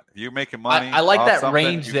say that. If you're making money, I like that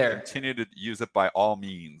range there. Continue to use it by all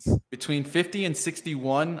means. Between 50 and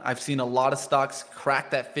 61, I've seen a lot of stocks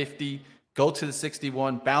crack that 50, go to the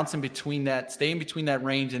 61, bounce in between that, stay in between that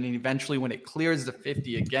range, and then eventually when it clears the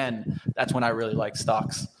 50 again, that's when I really like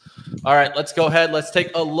stocks. All right, let's go ahead. Let's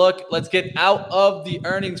take a look. Let's get out of the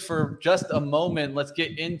earnings for just a moment. Let's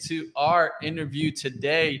get into our interview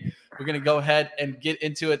today. We're going to go ahead and get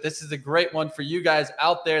into it. This is a great one for you guys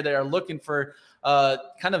out there that are looking for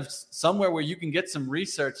kind of somewhere where you can get some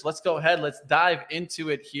research. Let's go ahead. Let's dive into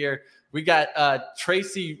it here. We got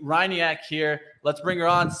Tracy Reiniak here. Let's bring her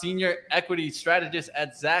on, Senior Equity Strategist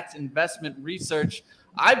at Zacks Investment Research.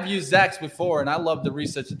 I've used Zacks before, and I love the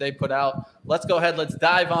research that they put out. Let's go ahead. Let's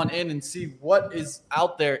dive on in and see what is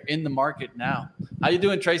out there in the market now. How you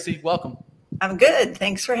doing, Tracy? Welcome. I'm good.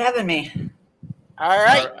 Thanks for having me. All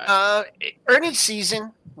right. Earnings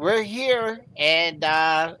season. We're here, and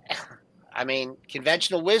I mean,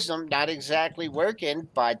 conventional wisdom not exactly working,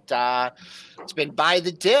 but it's been buy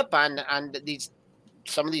the dip on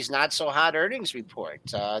some of these not so hot earnings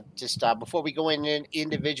reports. Before we go into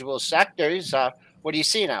individual sectors, what are you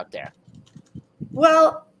seeing out there?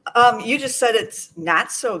 Well, you just said it's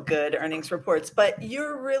not so good earnings reports, but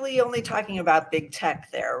you're really only talking about big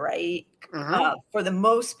tech there, right? Mm-hmm. For the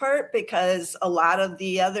most part, because a lot of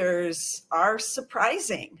the others are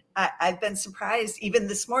surprising. I've been surprised. Even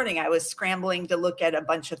this morning, I was scrambling to look at a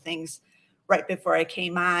bunch of things right before I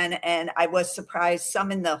came on, and I was surprised.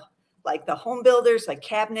 Some in the home builders, like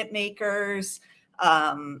cabinet makers,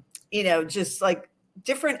 just like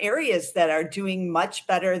different areas that are doing much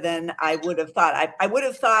better than I would have thought. I would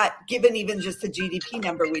have thought, given even just the GDP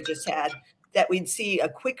number we just had, that we'd see a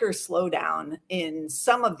quicker slowdown in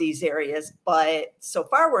some of these areas, but so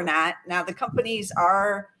far we're not. Now the companies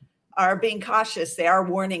are being cautious. They are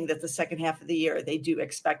warning that the second half of the year they do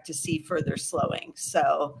expect to see further slowing.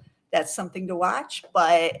 So that's something to watch.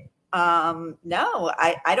 But no,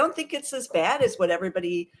 I don't think it's as bad as what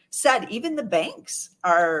everybody said. Even the banks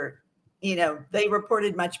are, they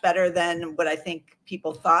reported much better than what I think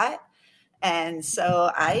people thought. And so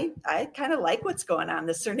I kind of like what's going on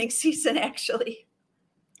this earnings season, actually.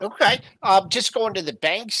 Okay. Just going to the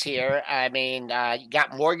banks here. I mean, you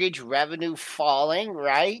got mortgage revenue falling,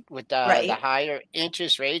 right? With the Right. higher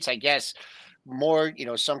interest rates, I guess more,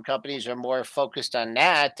 some companies are more focused on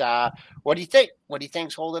that. What do you think? What do you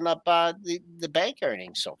think's holding up the bank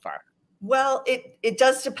earnings so far? Well, it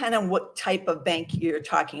does depend on what type of bank you're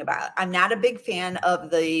talking about. I'm not a big fan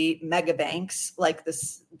of the mega banks like the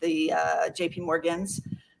JP Morgans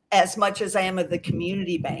as much as I am of the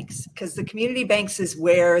community banks, because the community banks is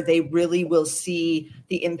where they really will see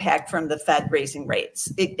the impact from the Fed raising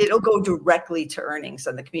rates. It'll go directly to earnings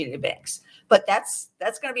on the community banks. But that's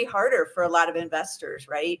going to be harder for a lot of investors,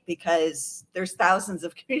 right? Because there's thousands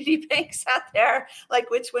of community banks out there.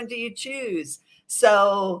 Like, which one do you choose?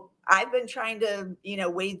 So I've been trying to,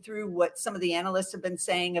 wade through what some of the analysts have been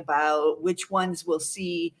saying about which ones will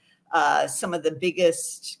see some of the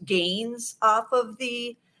biggest gains off of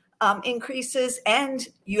the increases. And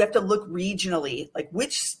you have to look regionally, like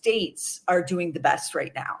which states are doing the best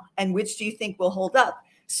right now and which do you think will hold up?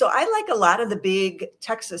 So I like a lot of the big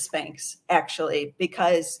Texas banks, actually,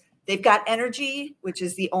 because they've got energy, which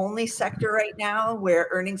is the only sector right now where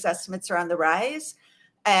earnings estimates are on the rise.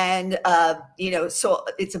 And, so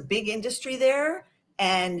it's a big industry there,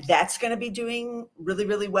 and that's going to be doing really,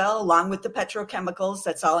 really well, along with the petrochemicals.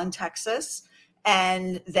 That's all in Texas.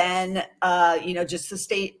 And then, just the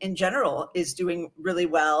state in general is doing really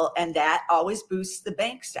well, and that always boosts the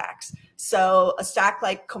bank stocks. So a stock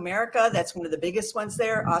like Comerica, that's one of the biggest ones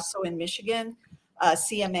there, also in Michigan.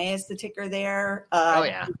 CMA is the ticker there. Oh,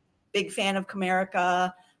 yeah. Big fan of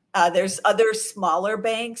Comerica. There's other smaller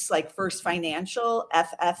banks like First Financial,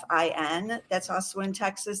 FFIN, that's also in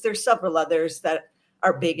Texas. There's several others that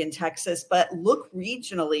are big in Texas, but look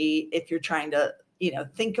regionally if you're trying to,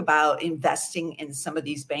 think about investing in some of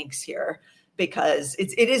these banks here, because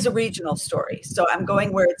it is a regional story. So I'm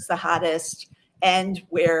going where it's the hottest and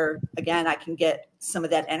where, again, I can get some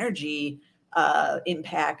of that energy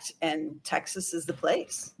impact, and Texas is the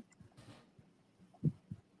place.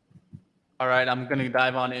 All right, I'm going to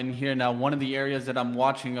dive on in here. Now, one of the areas that I'm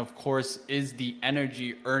watching, of course, is the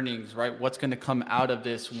energy earnings, right? What's going to come out of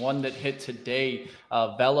this? One that hit today,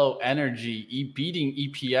 Velo Energy, beating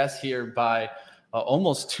EPS here by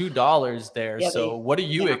almost $2 there. Yeah, so what do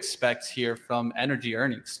you expect here from energy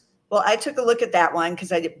earnings? Well, I took a look at that one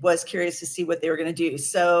because I was curious to see what they were going to do.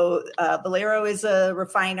 So Valero is a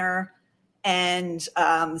refiner. And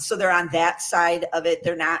so they're on that side of it.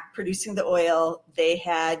 They're not producing the oil. They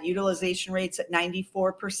had utilization rates at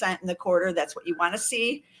 94% in the quarter. That's what you want to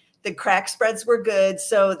see. The crack spreads were good.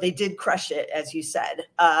 So they did crush it, as you said.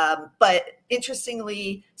 But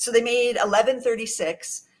interestingly, so they made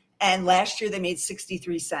 $11.36, and last year they made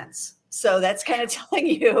 63 cents. So that's kind of telling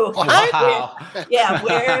you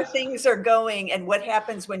where things are going and what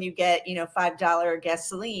happens when you get, $5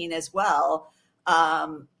 gasoline as well.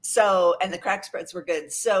 And the crack spreads were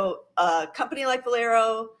good. So a company like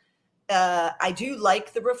Valero, I do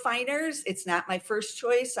like the refiners. It's not my first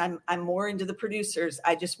choice. I'm more into the producers.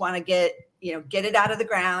 I just want to get it out of the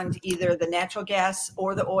ground, either the natural gas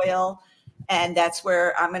or the oil. And that's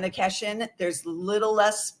where I'm going to cash in. There's a little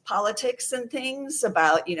less politics and things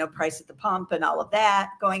about, price at the pump and all of that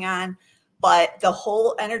going on. But the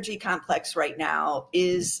whole energy complex right now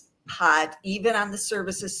is hot, even on the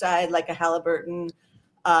services side, like a Halliburton,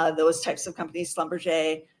 those types of companies,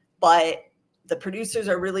 Schlumberger. But The producers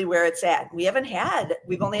are really where it's at. We've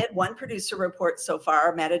only had one producer report so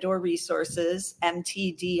far, Matador Resources,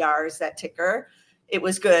 MTDR is that ticker. It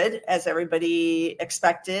was good, as everybody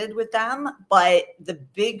expected with them, but the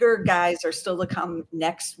bigger guys are still to come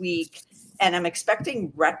next week. And I'm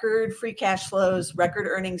expecting record free cash flows, record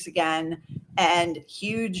earnings again, and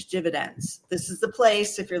huge dividends. This is the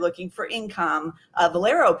place if you're looking for income.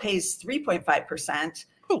 Valero pays 3.5%,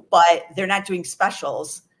 but they're not doing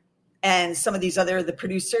specials. And some of these the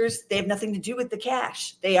producers, they have nothing to do with the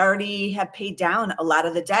cash. They already have paid down a lot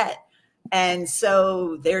of the debt. And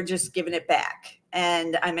so they're just giving it back.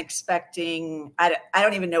 And I'm expecting, I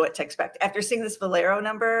don't even know what to expect. After seeing this Valero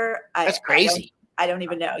number, that's crazy. I don't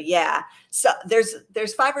even know. Yeah. So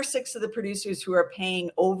there's 5 or 6 of the producers who are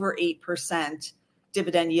paying over 8%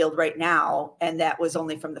 dividend yield right now. And that was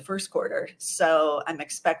only from the first quarter. So I'm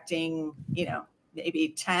expecting,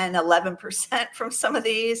 maybe 10, 11% from some of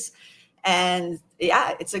these. And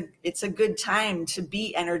yeah, it's a good time to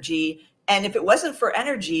be energy. And if it wasn't for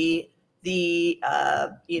energy, the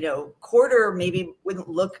quarter maybe wouldn't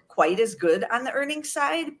look quite as good on the earnings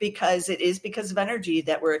side, because it is because of energy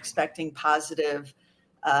that we're expecting positive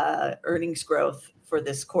earnings growth for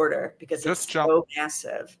this quarter, because it's so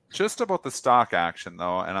massive. Just about the stock action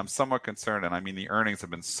though, and I'm somewhat concerned, and I mean the earnings have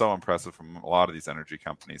been so impressive from a lot of these energy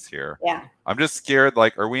companies here. Yeah. I'm just scared,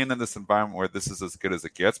 like, are we in this environment where this is as good as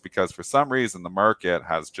it gets? Because for some reason the market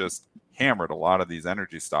has just hammered a lot of these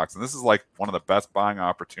energy stocks, and this is like one of the best buying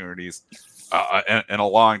opportunities in a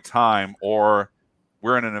long time, or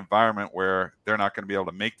we're in an environment where they're not going to be able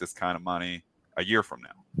to make this kind of money a year from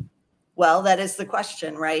now. Well, that is the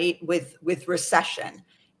question, right? With recession,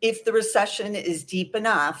 if the recession is deep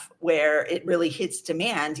enough where it really hits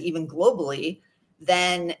demand, even globally,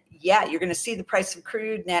 then yeah, you're going to see the price of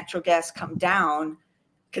crude, natural gas come down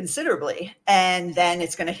considerably, and then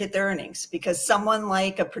it's going to hit their earnings, because someone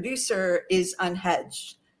like a producer is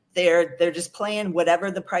unhedged. They're just playing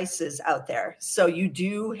whatever the price is out there. So you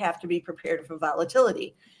do have to be prepared for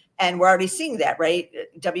volatility. And we're already seeing that, right?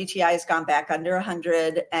 WTI has gone back under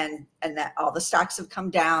 100, and that all the stocks have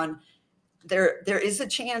come down. There is a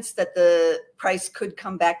chance that the price could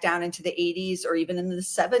come back down into the 80s or even in the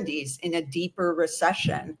 70s in a deeper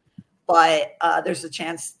recession. But there's a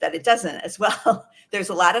chance that it doesn't as well. There's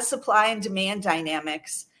a lot of supply and demand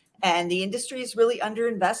dynamics, and the industry is really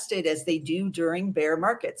underinvested, as they do during bear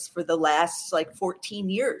markets for the last 14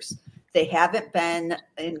 years. They haven't been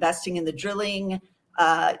investing in the drilling,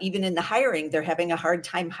 even in the hiring. They're having a hard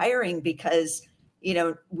time hiring because,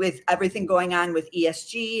 with everything going on with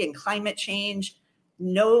ESG and climate change,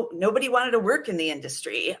 nobody wanted to work in the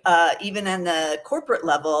industry, even on the corporate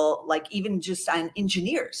level, even just on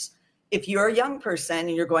engineers. If you're a young person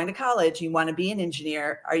and you're going to college, you want to be an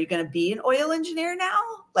engineer. Are you going to be an oil engineer now?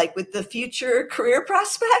 With the future career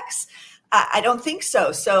prospects? I don't think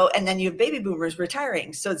so. And then you have baby boomers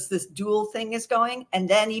retiring. So it's this dual thing is going. And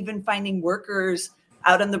then even finding workers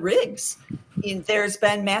out on the rigs. There's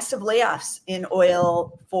been massive layoffs in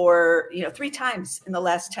oil for, 3 times in the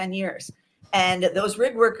last 10 years. And those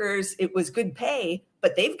rig workers, it was good pay,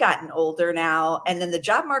 but they've gotten older now. And then the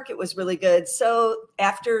job market was really good. So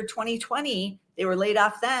after 2020, they were laid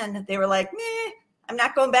off then. They were like, I'm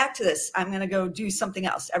not going back to this. I'm going to go do something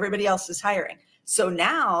else. Everybody else is hiring. So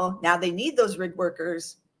now they need those rig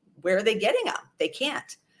workers. Where are they getting them? They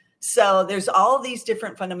can't. So there's all these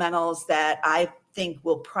different fundamentals that I think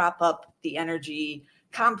will prop up the energy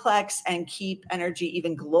complex and keep energy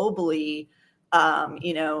even globally,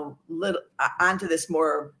 onto this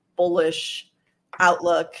more bullish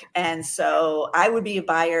outlook. And so I would be a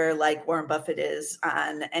buyer like Warren Buffett is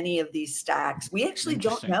on any of these stocks. We actually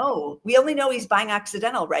don't know. We only know he's buying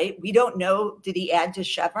Occidental, right? We don't know. Did he add to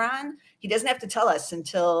Chevron? He doesn't have to tell us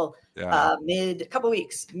until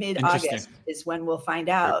mid-August is when we'll find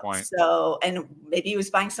out. So, and maybe he was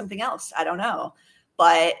buying something else. I don't know.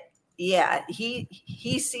 But yeah, he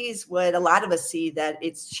sees what a lot of us see, that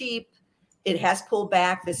it's cheap. It has pulled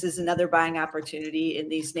back. This is another buying opportunity in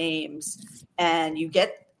these names. And you're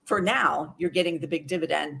getting the big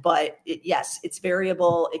dividend, but it's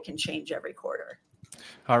variable. It can change every quarter.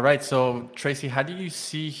 All right. So Tracy, how do you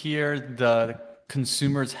see here the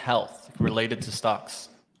consumer's health related to stocks?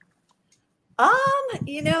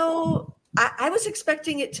 I was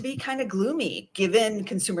expecting it to be kind of gloomy given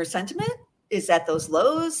consumer sentiment is at those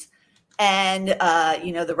lows and,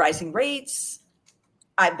 the rising rates.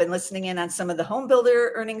 I've been listening in on some of the home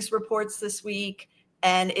builder earnings reports this week,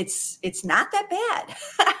 and it's not that bad.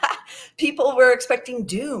 People were expecting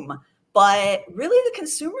doom, but really the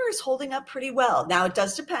consumer is holding up pretty well. Now, it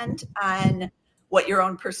does depend on what your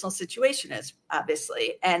own personal situation is,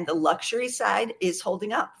 obviously. And the luxury side is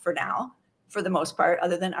holding up for now, for the most part,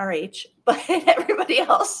 other than RH. But everybody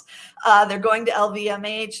else, they're going to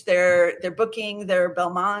LVMH, they're booking their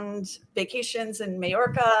Belmond vacations in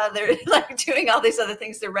Majorca. They're like doing all these other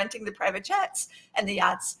things. They're renting the private jets and the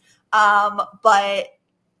yachts. But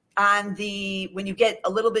when you get a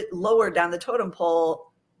little bit lower down the totem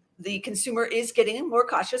pole, the consumer is getting more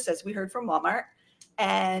cautious, as we heard from Walmart.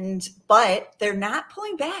 But they're not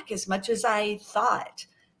pulling back as much as I thought.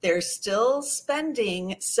 They're still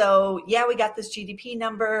spending. So yeah, we got this GDP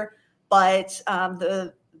number, but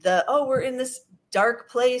we're in this dark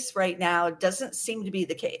place right now doesn't seem to be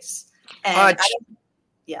the case. And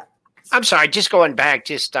I'm sorry, just going back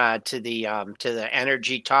to the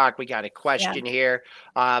energy talk. We got a question here.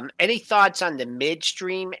 Any thoughts on the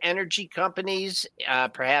midstream energy companies,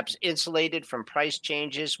 perhaps insulated from price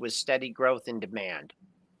changes with steady growth in demand?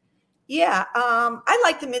 Yeah, I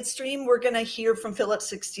like the midstream. We're going to hear from Phillips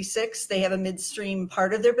 66. They have a midstream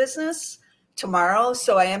part of their business tomorrow.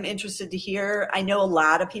 So I am interested to hear. I know a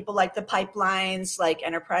lot of people like the pipelines, like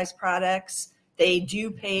Enterprise Products. They do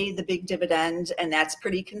pay the big dividend, and that's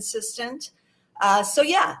pretty consistent. So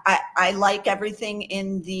yeah, I like everything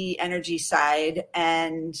in the energy side,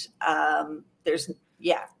 and I'm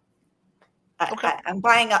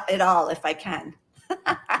buying it all if I can.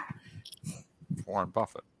 Warren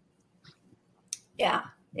Buffett.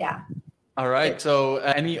 Yeah. All right. So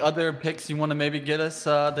any other picks you want to maybe get us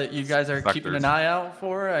that you guys are keeping an eye out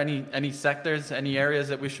for? Any sectors, any areas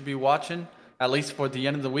that we should be watching, at least for the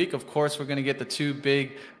end of the week? Of course, we're going to get the two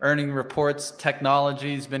big earning reports.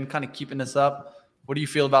 Technology's been kind of keeping us up. What do you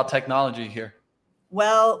feel about technology here?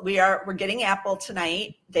 Well, we're getting Apple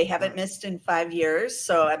tonight. They haven't missed in 5 years,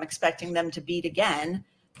 so I'm expecting them to beat again.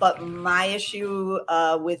 But my issue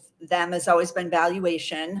with them has always been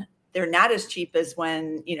valuation. They're not as cheap as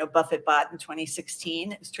when, Buffett bought in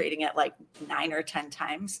 2016. It was trading at like 9 or 10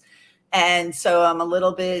 times. And so I'm a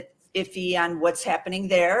little bit iffy on what's happening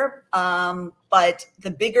there. But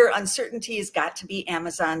the bigger uncertainty has got to be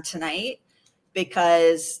Amazon tonight,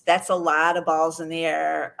 because that's a lot of balls in the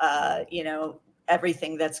air.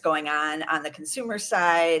 Everything that's going on the consumer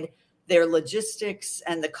side, their logistics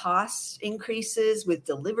and the cost increases with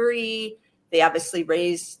delivery. They obviously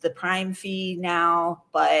raised the Prime fee now,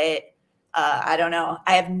 but I don't know.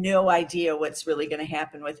 I have no idea what's really going to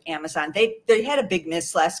happen with Amazon. They had a big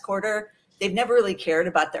miss last quarter. They've never really cared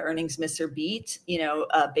about the earnings miss or beat.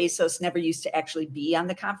 Bezos never used to actually be on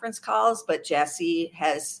the conference calls, but Jassy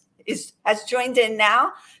has joined in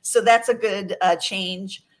now, so that's a good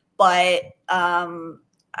change. But I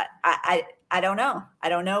don't know. I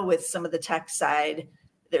don't know with some of the tech side.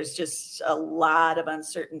 There's just a lot of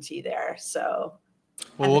uncertainty there. So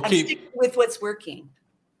we'll keep sticking with what's working.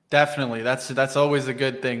 Definitely. That's always a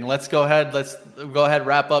good thing. Let's go ahead,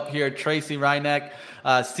 wrap up here. Tracy Reineck,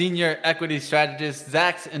 Senior Equity Strategist,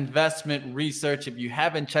 Zacks Investment Research. If you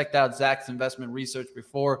haven't checked out Zacks Investment Research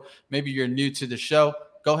before, maybe you're new to the show,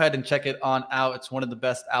 go ahead and check it on out. It's one of the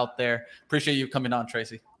best out there. Appreciate you coming on,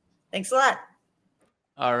 Tracy. Thanks a lot.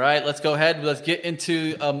 All right, let's go ahead. Let's get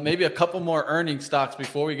into maybe a couple more earnings stocks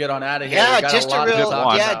before we get on out of here. Yeah, just a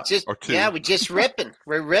real we just ripping.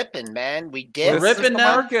 We're ripping, man. We're ripping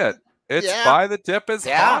now. Market. It's buy the dip is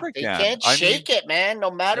hot again. They can't shake it, man.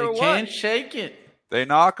 No matter what. They can't shake it. They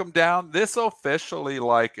knock them down. This officially,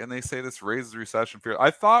 and they say this raises recession fear. I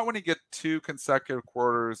thought when you get 2 consecutive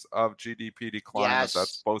quarters of GDP decline,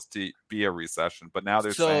 that's supposed to be a recession. But now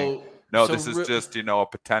they're saying, no, this is just, a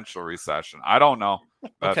potential recession. I don't know.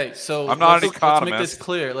 Okay, so I'm not an economist.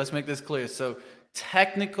 Let's make this clear. So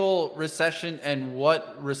technical recession and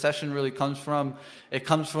what recession really comes from, it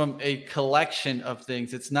comes from a collection of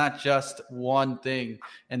things. It's not just one thing.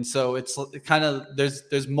 And so it's kind of,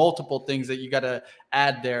 there's multiple things that you got to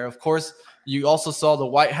add there. Of course, you also saw the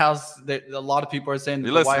White House, that a lot of people are saying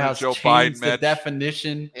that the White House changed the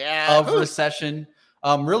definition of recession.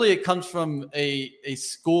 Really, it comes from a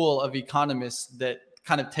school of economists that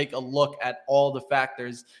kind of take a look at all the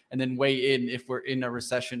factors and then weigh in if we're in a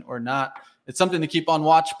recession or not. It's something to keep on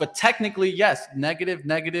watch, but technically, yes,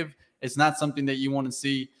 negative is not something that you want to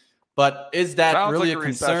see. But is that sounds really like a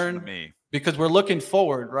concern? To me. Because we're looking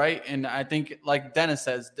forward, right? And I think, like Dennis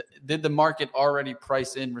says, did the market already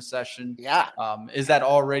price in recession? Yeah. Is that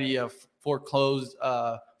already a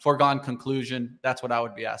foregone conclusion? That's what I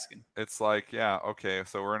would be asking. It's like, okay,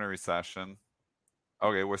 so we're in a recession.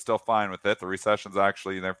 Okay, we're still fine with it. The recession's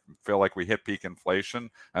actually, they feel like we hit peak inflation,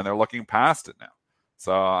 and they're looking past it now.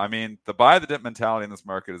 So, I mean, the buy the dip mentality in this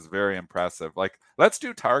market is very impressive. Like, let's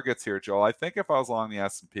do targets here, Joel. I think if I was long the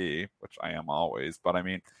S&P, which I am always, but I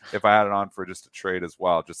mean, if I had it on for just a trade as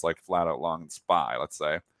well, just like flat out long and SPY, let's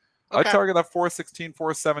say, I target that 416,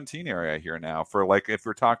 417 area here now for like if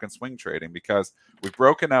we're talking swing trading, because we've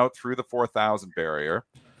broken out through the 4,000 barrier.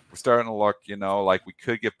 We're starting to look, like we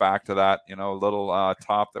could get back to that, little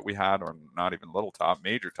top that we had, or not even little top,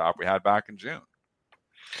 major top we had back in June.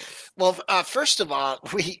 Well, first of all,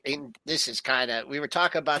 we were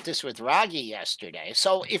talking about this with Raghi yesterday.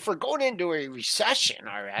 So if we're going into a recession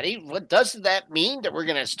already, what does that mean? That we're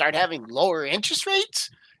going to start having lower interest rates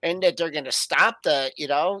and that they're going to stop they're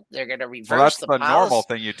going to reverse that's the the policy? Normal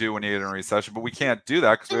thing you do when you get in a recession, but we can't do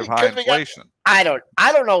that because we have high inflation. I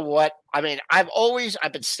don't know what, I mean, I've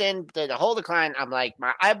been saying the whole decline. I'm like,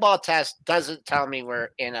 my eyeball test doesn't tell me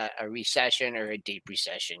we're in a recession or a deep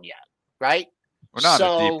recession yet. Right? We're not in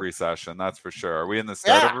a deep recession, that's for sure. Are we in the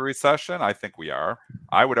start of a recession? I think we are.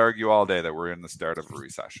 I would argue all day that we're in the start of a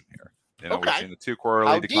recession here. We've seen the 2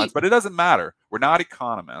 quarterly declines, but it doesn't matter. We're not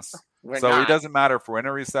economists. It doesn't matter if we're in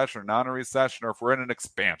a recession or not in a recession, or if we're in an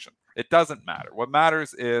expansion. It doesn't matter. What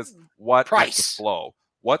matters is what is the flow.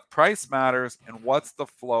 What price matters and what's the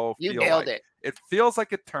flow feel like. You nailed it. It feels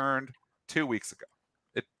like it turned 2 weeks ago.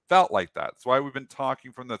 It felt like that. That's why we've been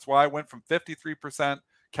talking from that's why I went from 53%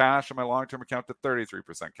 cash in my long-term account to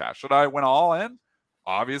 33% cash. Should I went all in?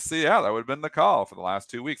 Obviously, yeah, that would have been the call for the last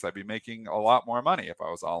 2 weeks. I'd be making a lot more money if I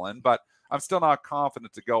was all in, but I'm still not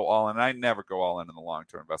confident to go all in. I never go all in the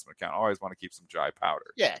long-term investment account. I always want to keep some dry powder.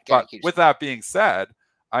 Yeah. But with that being said,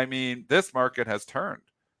 I mean, this market has turned.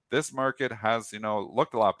 This market has,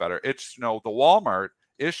 looked a lot better. It's, the Walmart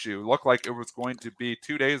issue looked like it was going to be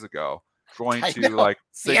 2 days ago, going to like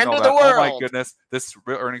signal that, oh my goodness, this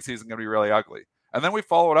earnings season is going to be really ugly. And then we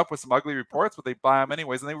follow it up with some ugly reports, but they buy them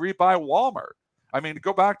anyways, and they rebuy Walmart. I mean,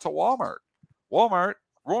 go back to Walmart. Walmart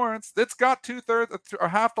warrants, it's got 2/3 or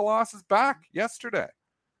half the losses back yesterday.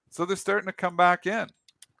 So they're starting to come back in.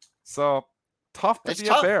 So tough to be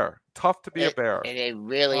a bear. Tough to be a bear. And it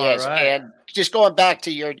really is. Right. And just going back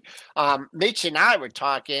to your, Mitch and I were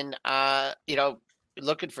talking,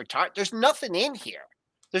 looking for there's nothing in here.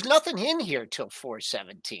 There's nothing in here till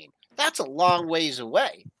 417. That's a long ways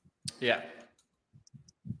away. Yeah.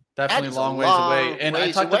 Definitely long ways away. And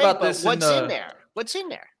I talked about this in there? What's in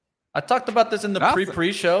there? I talked about this in the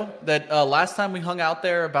pre-show that last time we hung out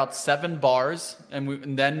there about 7 bars,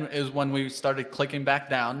 and then is when we started clicking back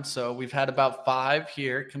down. So we've had about 5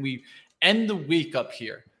 here. Can we end the week up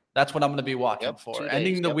here? That's what I'm going to be watching for.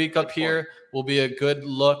 Ending the week up here will be a good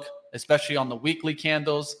look, especially on the weekly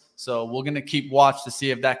candles. So we're going to keep watch to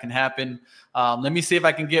see if that can happen. Let me see if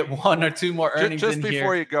I can get 1 or 2 more earnings just in here. Just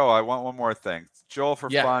before you go, I want one more thing. Joel, for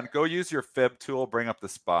fun, go use your fib tool, bring up the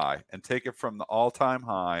SPY, and take it from the all-time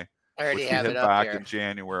high, which we hit back in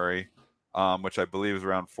January, which I believe is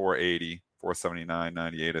around 480, 479,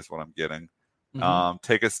 98 is what I'm getting. Mm-hmm.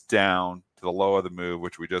 Take us down to the low of the move,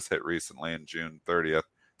 which we just hit recently in June 30th,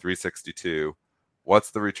 362.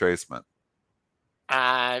 What's the retracement?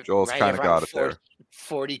 Joel's kind of got it there.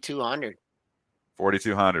 4,200.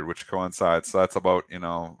 4,200, which coincides. So that's about,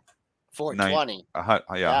 420.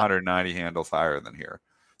 190 handles higher than here.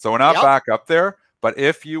 So we're not back up there, but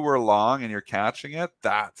if you were long and you're catching it,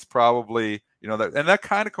 that's probably, that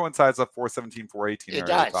kind of coincides with 417, 418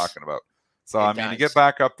 area we're talking about. So, you get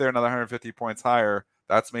back up there another 150 points higher,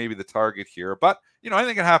 that's maybe the target here. But,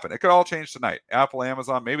 anything can happen. It could all change tonight. Apple,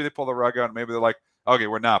 Amazon, maybe they pull the rug out and maybe they're like, okay,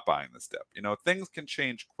 we're not buying this dip. Things can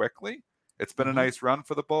change quickly. It's been a nice run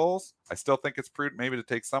for the bulls. I still think it's prudent maybe to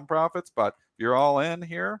take some profits, but if you're all in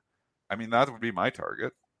here, that would be my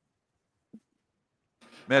target.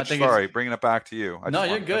 Mitch, sorry, bringing it back to you. No,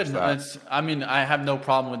 you're good. I have no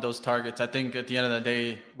problem with those targets. I think at the end of the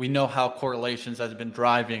day, we know how correlations has been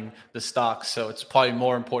driving the stocks, so it's probably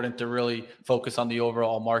more important to really focus on the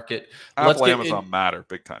overall market. Apple, Amazon matter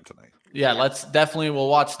big time tonight. Yeah, we'll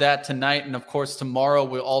watch that tonight. And of course, tomorrow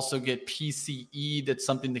we'll also get PCE. That's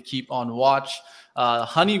something to keep on watch.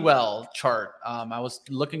 Honeywell chart. I was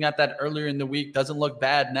looking at that earlier in the week. Doesn't look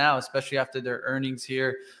bad now, especially after their earnings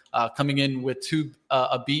here, coming in with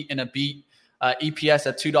a beat and a beat. EPS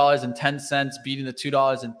at $2.10, beating the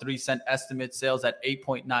 $2.03 estimate. Sales at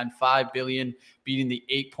 $8.95 billion, beating the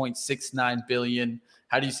 $8.69 billion.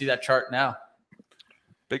 How do you see that chart now?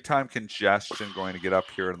 Big time congestion going to get up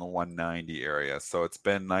here in the 190 area. So it's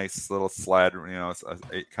been nice little sled,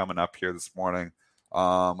 coming up here this morning.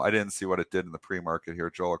 I didn't see what it did in the pre-market here.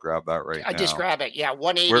 Joel, grab that now. I just grab it. Yeah,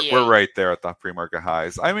 180. We're right there at the pre-market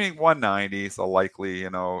highs. 190 is a likely,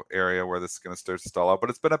 area where this is going to start to stall out, but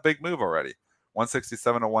it's been a big move already.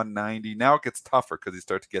 167 to 190. Now it gets tougher because you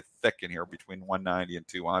start to get thick in here between 190 and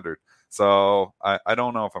 200. So I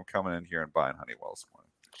don't know if I'm coming in here and buying Honeywell this morning.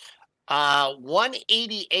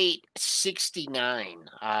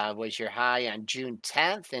 188.69 was your high on June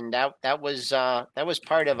 10th, and that was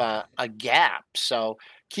part of a gap. So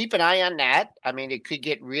keep an eye on that. I mean, it could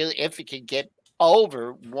get really, if it could get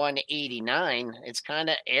over 189, it's kind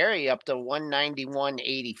of airy up to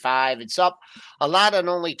 191.85. It's up a lot on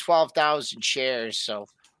only 12,000 shares. So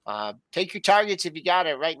take your targets if you got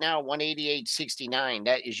it right now. 188.69.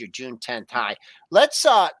 That is your June 10th high. Let's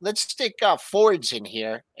stick Fords in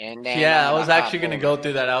here. And then, I was actually going to go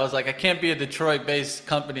through that. I was like, I can't be a Detroit-based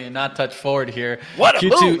company and not touch Ford here. What a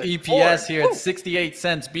Q2 move, EPS Ford. here at 68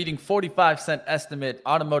 cents, beating 45-cent estimate.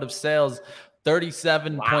 Automotive sales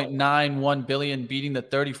 37.91 billion, beating the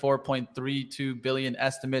 34.32 billion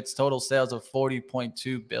estimates. Total sales of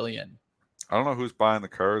 40.2 billion. I don't know who's buying the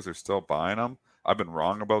cars. They're still buying them. I've been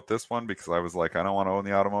wrong about this one because I was like, I don't want to own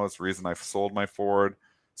the automotive. It's the reason I sold my Ford,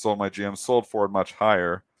 sold my GM, sold Ford much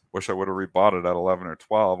higher. Wish I would have rebought it at 11 or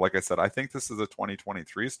 12. Like I said, I think this is a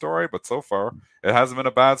 2023 story, but so far it hasn't been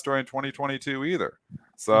a bad story in 2022 either.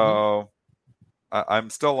 So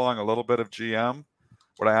I'm still along a little bit of GM.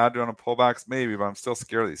 Would I add to on a pullbacks? Maybe, but I'm still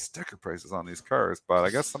scared of these sticker prices on these cars. But I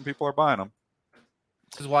guess some people are buying them.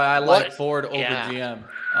 This is why I like Ford over GM.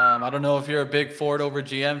 I don't know if you're a big Ford over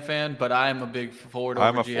GM fan, but I'm a big Ford over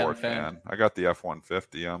GM fan. I'm a Ford fan. I got the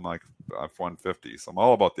F-150. I'm like F-150, so I'm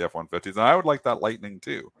all about the F-150s. And I would like that Lightning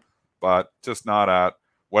too, but just not at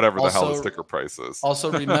whatever the hell the sticker price is.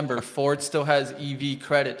 Also remember, Ford still has EV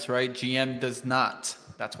credits, right? GM does not.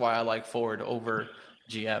 That's why I like Ford over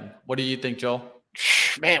GM. What do you think, Joel?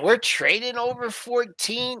 Man, we're trading over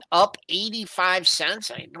 14, up 85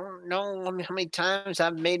 cents. I don't know how many times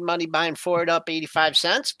I've made money buying Ford up 85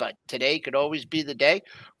 cents, but today could always be the day.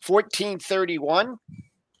 14.31.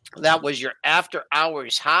 That was your after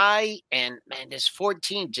hours high. And man, this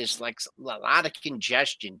 14 just like a lot of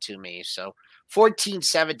congestion to me. So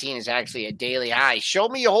 14.17 is actually a daily high. Show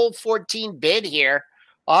me a whole 14 bid here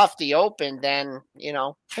off the open, then,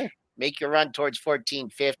 make your run towards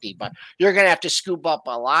 14.50, but you're going to have to scoop up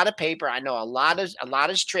a lot of paper. I know a lot is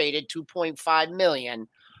traded, 2.5 million.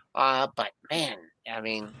 But man, I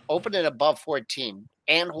mean, opening above 14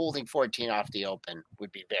 and holding 14 off the open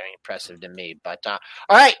would be very impressive to me. But all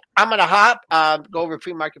right, I'm going to hop, go over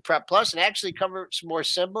Pre-Market Prep Plus and actually cover some more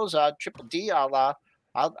symbols. Triple D, I'll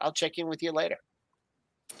check in with you later.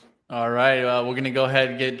 All right, we're going to go ahead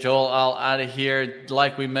and get Joel all out of here.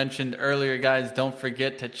 Like we mentioned earlier, guys, don't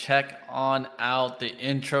forget to check on out the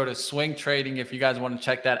intro to swing trading. If you guys want to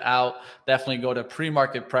check that out, definitely go to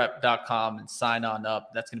premarketprep.com and sign on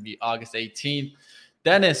up. That's going to be August 18th.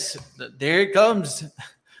 Dennis, there it comes.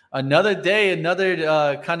 Another day,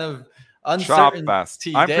 another kind of uncertainty Shop Fest.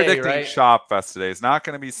 day, I'm predicting right? Shop Fest today. It's not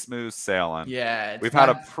going to be smooth sailing. Yeah. We've had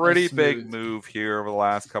a pretty big move here over the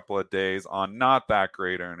last couple of days on not that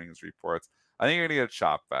great earnings reports. I think you're going to get a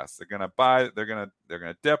Shop Fest. They're going to buy, they're going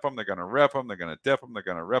to dip them, they're going to rip them, they're going to dip them, they're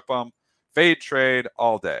going to rip them. Fade trade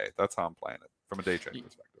all day. That's how I'm playing it from a day trade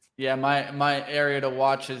perspective. Yeah, my area to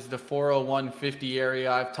watch is the 401.50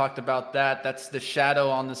 area. I've talked about that. That's the shadow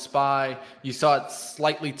on the SPY. You saw it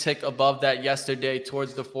slightly tick above that yesterday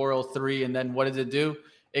towards the 403. And then what does it do?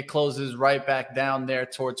 It closes right back down there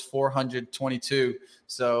towards 422.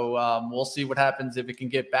 So we'll see what happens if it can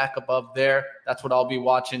get back above there. That's what I'll be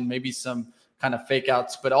watching. Maybe some kind of fake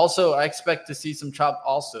outs. But also I expect to see some chop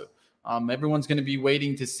also. Everyone's going to be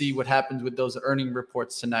waiting to see what happens with those earning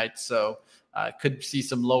reports tonight. So could see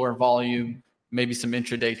some lower volume, maybe some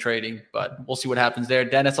intraday trading, but we'll see what happens there.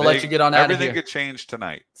 Dennis, I'll let you get on out of here. Everything could change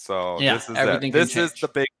tonight. So yeah, this is everything it. This is the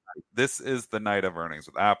big night. This is the night of earnings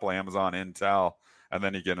with Apple, Amazon, Intel, and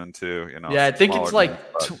then you get into, Yeah, I think it's like,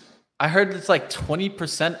 I heard it's like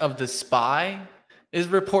 20% of the SPY is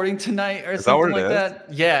reporting tonight or something like that.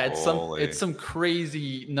 Yeah, it's some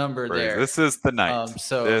crazy number there. This is the night.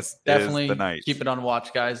 So this definitely is the night. Keep it on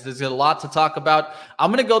watch, guys. There's a lot to talk about. I'm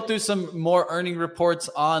going to go through some more earning reports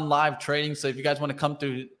on live trading. So if you guys want to come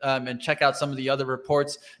through and check out some of the other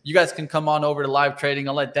reports, you guys can come on over to live trading.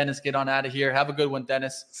 I'll let Dennis get on out of here. Have a good one,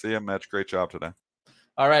 Dennis. See you, Mitch. Great job today.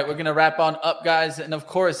 All right, we're going to wrap on up, guys. And, of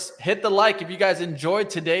course, hit the like if you guys enjoyed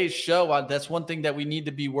today's show. That's one thing that we need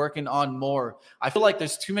to be working on more. I feel like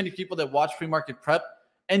there's too many people that watch Pre-Market Prep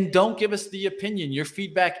and don't give us the opinion. Your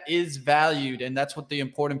feedback is valued, and that's what the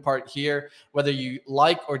important part here. Whether you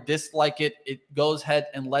like or dislike it, it goes ahead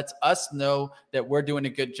and lets us know that we're doing a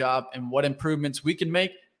good job and what improvements we can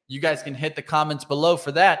make. you guys can hit the comments below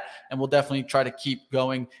for that, and we'll definitely try to keep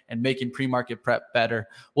going and making pre-market prep better.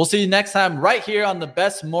 We'll see you next time right here on the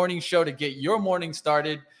best morning show to get your morning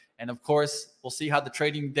started. And of course, we'll see how the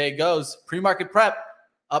trading day goes. Pre-market prep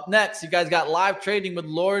up next. You guys got live trading with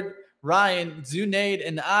Lord Ryan, Zunaid,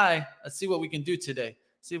 and I. Let's see what we can do today.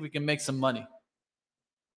 See if we can make some money.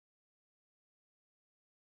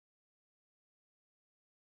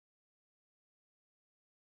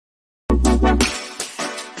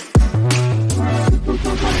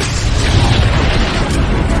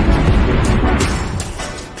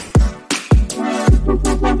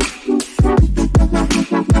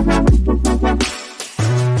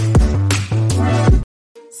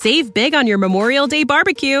 Save big on your Memorial Day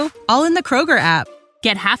barbecue, all in the Kroger app.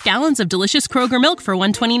 Get half gallons of delicious Kroger milk for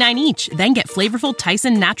 $1.29 each. Then get flavorful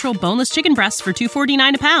Tyson natural boneless chicken breasts for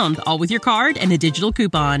 $2.49 a pound, all with your card and a digital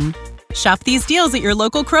coupon. Shop these deals at your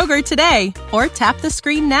local Kroger today, or tap the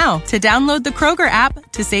screen now to download the Kroger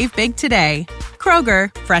app to save big today.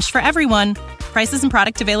 Kroger, fresh for everyone. Prices and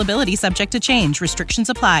product availability subject to change. Restrictions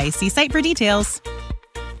apply. See site for details.